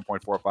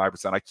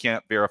 27.45%. I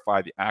can't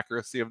verify the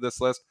accuracy of this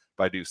list,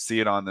 but I do see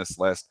it on this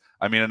list.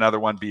 I mean,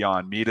 another one,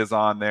 Beyond Meat, is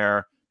on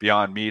there.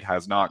 Beyond Meat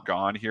has not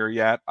gone here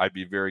yet. I'd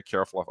be very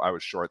careful if I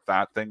was short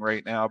that thing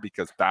right now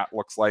because that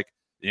looks like,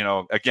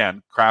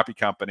 again, crappy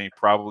company,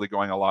 probably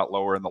going a lot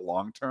lower in the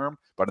long term,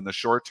 but in the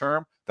short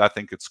term, that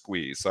thing could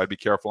squeeze. So I'd be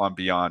careful on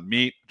Beyond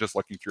Meat. Just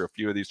looking through a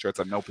few of these charts,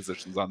 I have no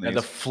positions on these. And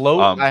the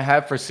float I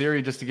have for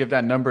Siri, just to give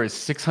that number, is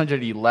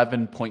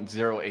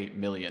 611.08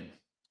 million.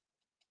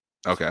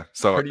 Okay,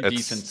 so pretty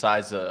decent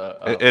size.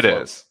 It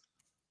is.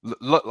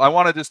 Look, I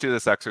want to just do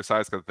this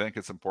exercise because I think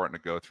it's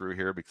important to go through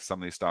here because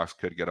some of these stocks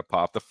could get a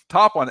pop. The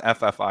top one,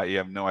 FFIE, I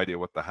have no idea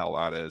what the hell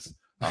that is.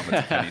 It's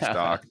a penny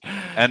stock.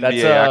 NVAX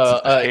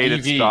is a hated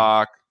EV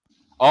stock.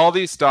 All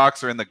these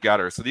stocks are in the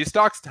gutter. So these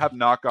stocks have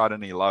not got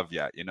any love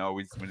yet.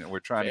 We're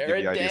trying to give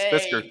you ideas.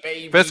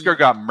 Fisker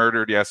got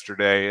murdered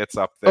yesterday. It's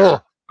up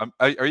there.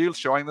 Are you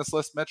showing this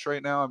list, Mitch,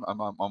 right now?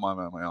 I'm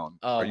on my own.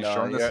 Are you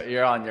showing this?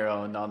 You're on your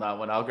own on that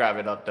one. I'll grab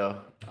it up though.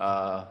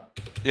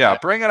 Yeah,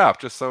 bring it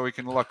up just so we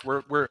can look.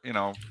 We're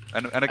and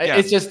again,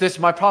 it's just this.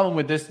 My problem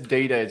with this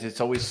data is it's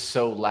always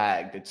so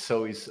lagged. It's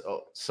always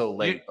so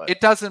late.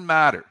 It doesn't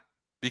matter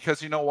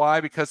because you know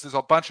why? Because there's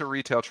a bunch of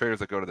retail traders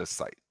that go to this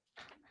site.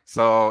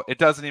 So it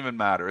doesn't even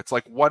matter. It's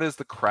like, what is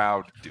the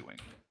crowd doing?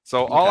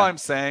 So all I'm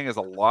saying is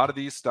a lot of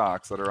these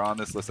stocks that are on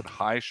this list at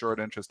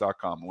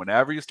highshortinterest.com,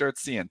 whenever you start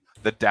seeing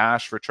the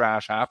dash for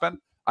trash happen,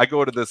 I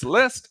go to this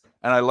list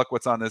and I look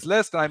what's on this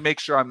list and I make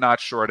sure I'm not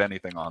short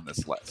anything on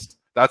this list.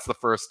 That's the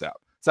first step.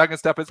 Second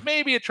step is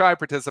maybe you try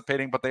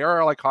participating, but they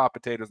are like hot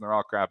potatoes and they're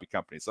all crappy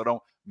companies. So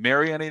don't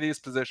marry any of these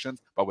positions.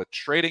 But with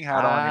trading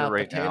hat on here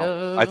right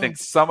now, I think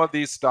some of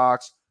these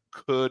stocks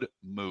could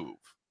move.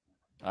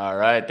 All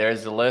right,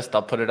 there's the list.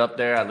 I'll put it up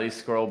there, at least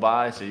scroll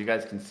by so you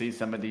guys can see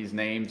some of these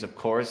names. Of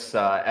course,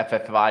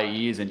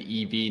 FFIE is an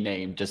EV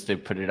name, just to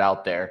put it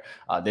out there.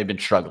 They've been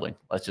struggling.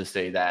 Let's just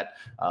say that.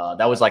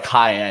 That was like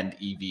high-end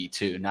EV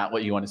too, not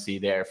what you want to see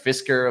there.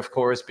 Fisker, of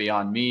course,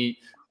 Beyond Meat,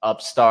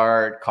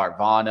 Upstart,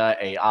 Carvana,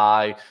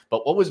 AI.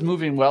 But what was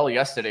moving well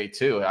yesterday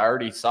too, I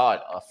already saw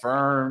it,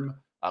 Affirm,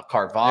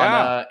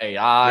 Carvana,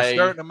 AI. They're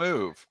starting to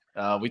move.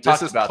 We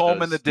talked about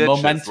Combing the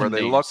ditches where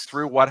they look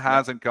through what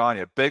hasn't gone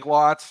yet. Big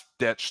Lots,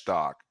 ditch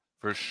stock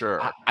for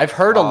sure. I've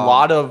heard a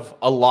lot of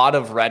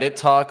Reddit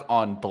talk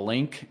on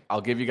Blink. I'll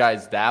give you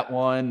guys that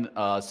one.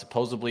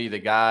 Supposedly the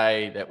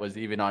guy that was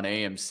even on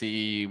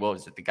AMC, what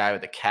was it? The guy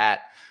with the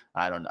cat.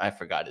 I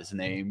forgot his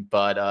name,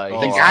 but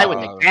the guy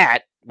with the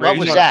cat. What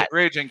was that?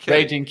 Raging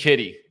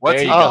Kitty.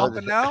 What's he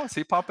pumping now? Is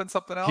he pumping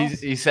something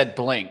else? He said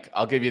Blink.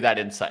 I'll give you that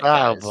insight.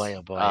 Oh boy.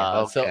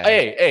 Okay. So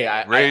hey,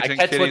 I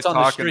catch what's on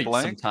the street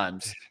Blink?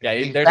 sometimes. Yeah,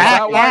 he's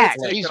back.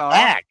 He's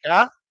back,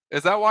 huh?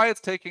 Is that why it's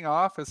taking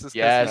off? Is this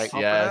yes.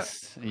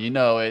 It? You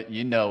know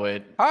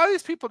it. How do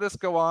these people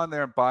just go on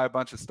there and buy a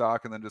bunch of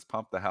stock and then just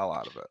pump the hell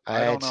out of it?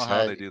 I don't know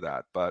how they do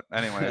that. But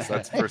anyways,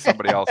 that's for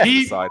somebody else to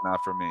decide, not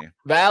for me.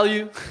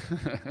 Value.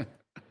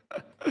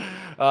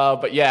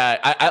 But yeah,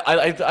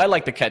 I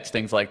like to catch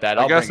things like that.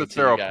 I guess it's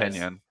their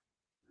opinion.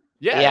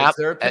 Yeah, it's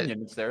their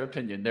opinion. It's their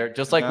opinion. They're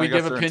just like we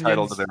give opinions.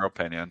 Entitled to their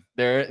opinion.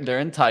 They're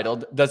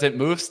entitled. Does it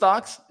move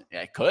stocks?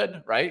 Yeah, it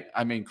could, right?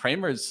 I mean,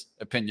 Kramer's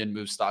opinion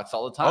moves stocks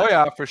all the time. Oh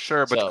yeah, for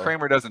sure. But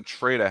Kramer doesn't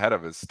trade ahead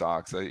of his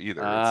stocks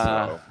either.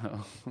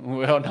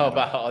 We don't know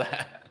about all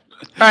that.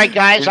 All right,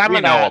 guys, I'm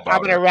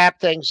gonna wrap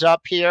things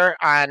up here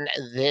on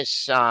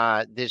this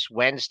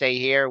Wednesday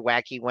here,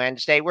 Wacky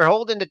Wednesday. We're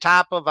holding the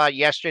top of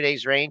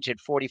yesterday's range at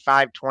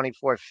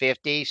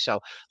 45.2450. So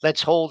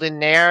let's hold in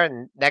there.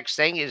 And next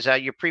thing is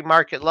your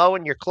pre-market low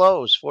and your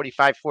close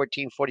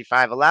 45.14,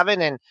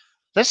 45.11, and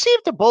Let's see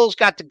if the Bulls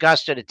got the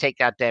gusto to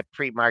take out that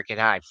pre-market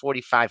high,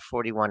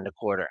 45.41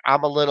 1/4.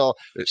 I'm a little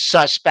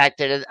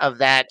suspected of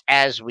that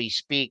as we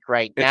speak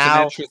right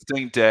now. It's an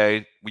interesting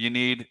day. You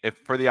need, if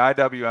for the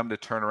IWM to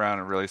turn around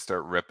and really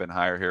start ripping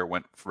higher here,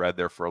 went red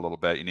there for a little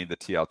bit, you need the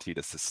TLT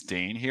to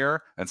sustain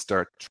here and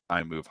start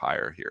trying to move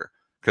higher here.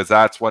 Because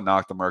that's what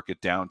knocked the market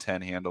down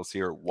 10 handles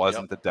here. It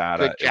wasn't the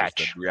data, it was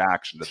the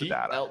reaction to the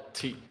data.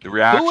 The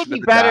reaction Who would be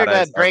to the better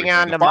data to bring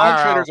on the tomorrow?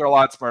 bond traders are a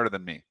lot smarter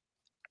than me.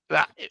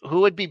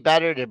 Who would be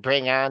better to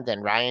bring on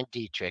than Ryan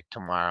Dietrich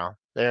tomorrow?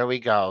 There we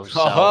go.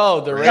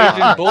 So, the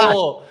Raging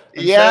Bull.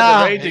 Instead of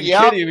the Raging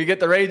Kitty, we get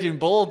the Raging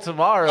Bull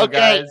tomorrow,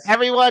 guys.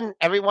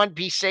 Everyone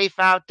be safe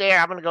out there.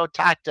 I'm going to go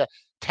talk to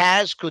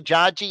Taz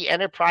Kujaji,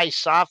 Enterprise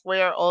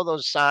Software, all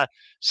those,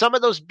 some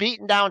of those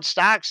beaten down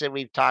stocks that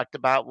we've talked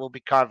about we'll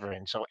be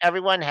covering. So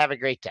everyone have a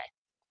great day.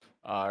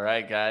 All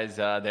right, guys.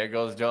 There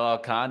goes Joel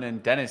Khan.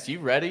 And Dennis, you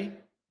ready?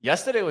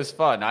 Yesterday was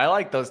fun. I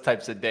like those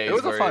types of days. It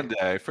was a fun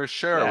day for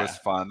sure. Yeah. It was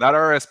fun. That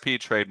RSP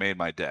trade made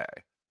my day.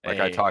 Like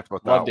I talked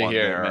about that one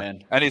there.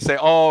 Man. And you say,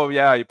 oh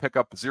yeah, you pick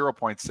up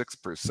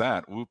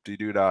 0.6%,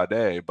 whoop-de-doo-da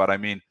day. But I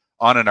mean,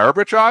 on an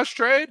arbitrage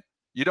trade,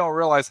 you don't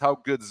realize how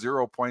good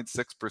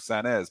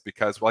 0.6% is,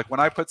 because like when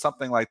I put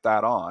something like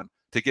that on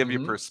to give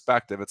you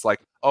perspective, it's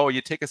like, oh,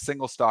 you take a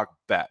single stock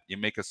bet, you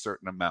make a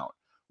certain amount.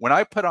 When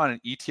I put on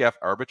an ETF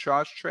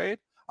arbitrage trade,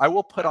 I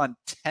will put on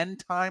 10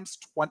 times,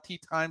 20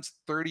 times,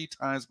 30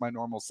 times my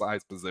normal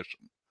size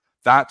position.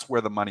 That's where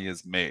the money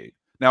is made.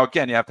 Now,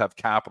 again, you have to have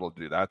capital to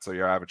do that. So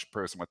your average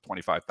person with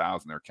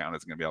 25,000 in their account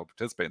isn't going to be able to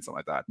participate in something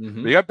like that.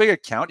 But you got a big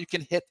account, you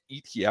can hit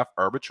ETF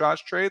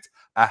arbitrage trades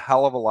a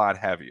hell of a lot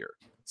heavier.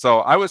 So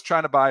I was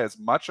trying to buy as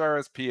much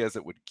RSP as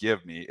it would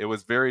give me. It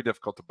was very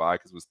difficult to buy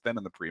because it was thin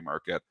in the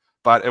pre-market,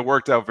 but it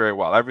worked out very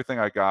well. Everything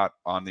I got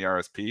on the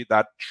RSP,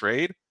 that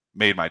trade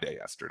made my day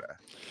yesterday.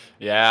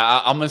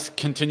 Yeah, I'm going to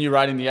continue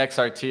riding the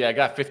XRT. I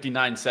got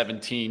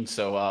 59.17,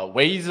 so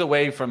ways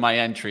away from my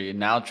entry, and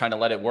now trying to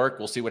let it work.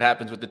 We'll see what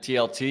happens with the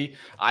TLT.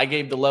 I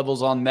gave the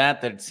levels on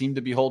that it seemed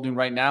to be holding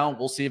right now.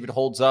 We'll see if it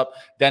holds up.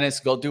 Dennis,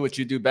 go do what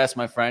you do best,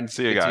 my friend.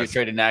 See you guys. See you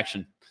trade in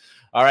action.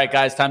 All right,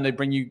 guys, time to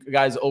bring you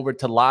guys over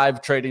to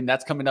live trading.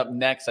 That's coming up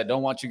next. I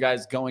don't want you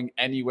guys going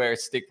anywhere.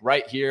 Stick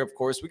right here. Of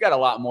course, we got a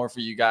lot more for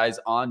you guys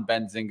on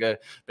Benzinga.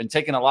 Been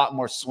taking a lot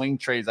more swing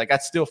trades. I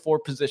got still 4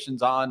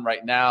 positions on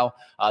right now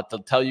to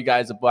tell you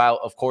guys about.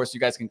 Of course, you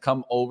guys can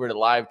come over to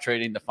live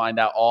trading to find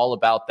out all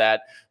about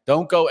that.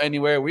 Don't go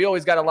anywhere. We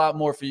always got a lot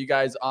more for you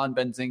guys on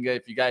Benzinga.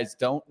 If you guys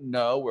don't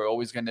know, we're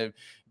always going to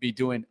be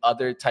doing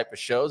other type of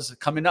shows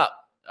coming up.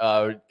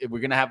 We're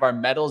going to have our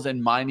metals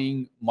and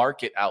mining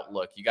market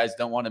outlook. You guys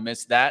don't want to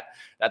miss that.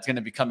 That's going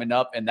to be coming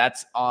up, and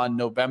that's on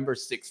November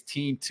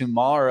 16th,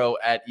 tomorrow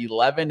at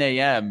 11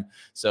 a.m.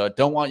 So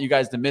don't want you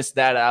guys to miss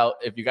that out.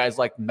 If you guys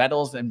like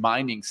metals and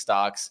mining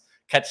stocks,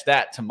 catch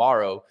that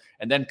tomorrow.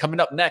 And then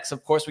coming up next,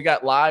 of course, we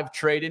got live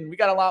trading. We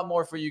got a lot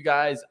more for you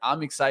guys.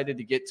 I'm excited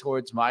to get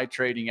towards my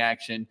trading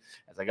action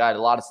as I got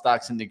a lot of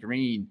stocks in the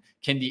green.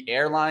 Can the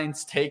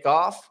airlines take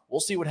off? We'll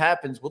see what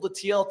happens. Will the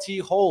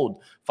TLT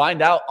hold?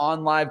 Find out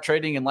on live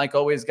trading. And like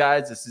always,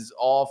 guys, this is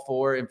all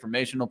for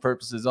informational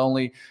purposes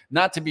only,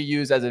 not to be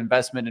used as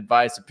investment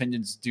advice.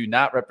 Opinions do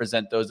not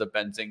represent those of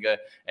Benzinga,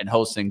 and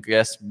hosts and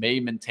guests may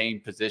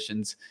maintain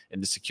positions in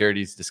the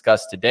securities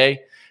discussed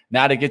today.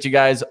 Now to get you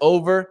guys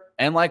over,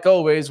 and like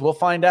always, we'll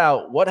find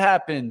out what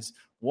happens.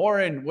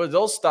 Warren, will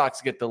those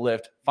stocks get the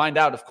lift? Find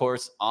out, of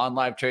course, on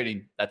live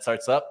trading. That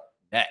starts up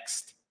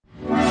next.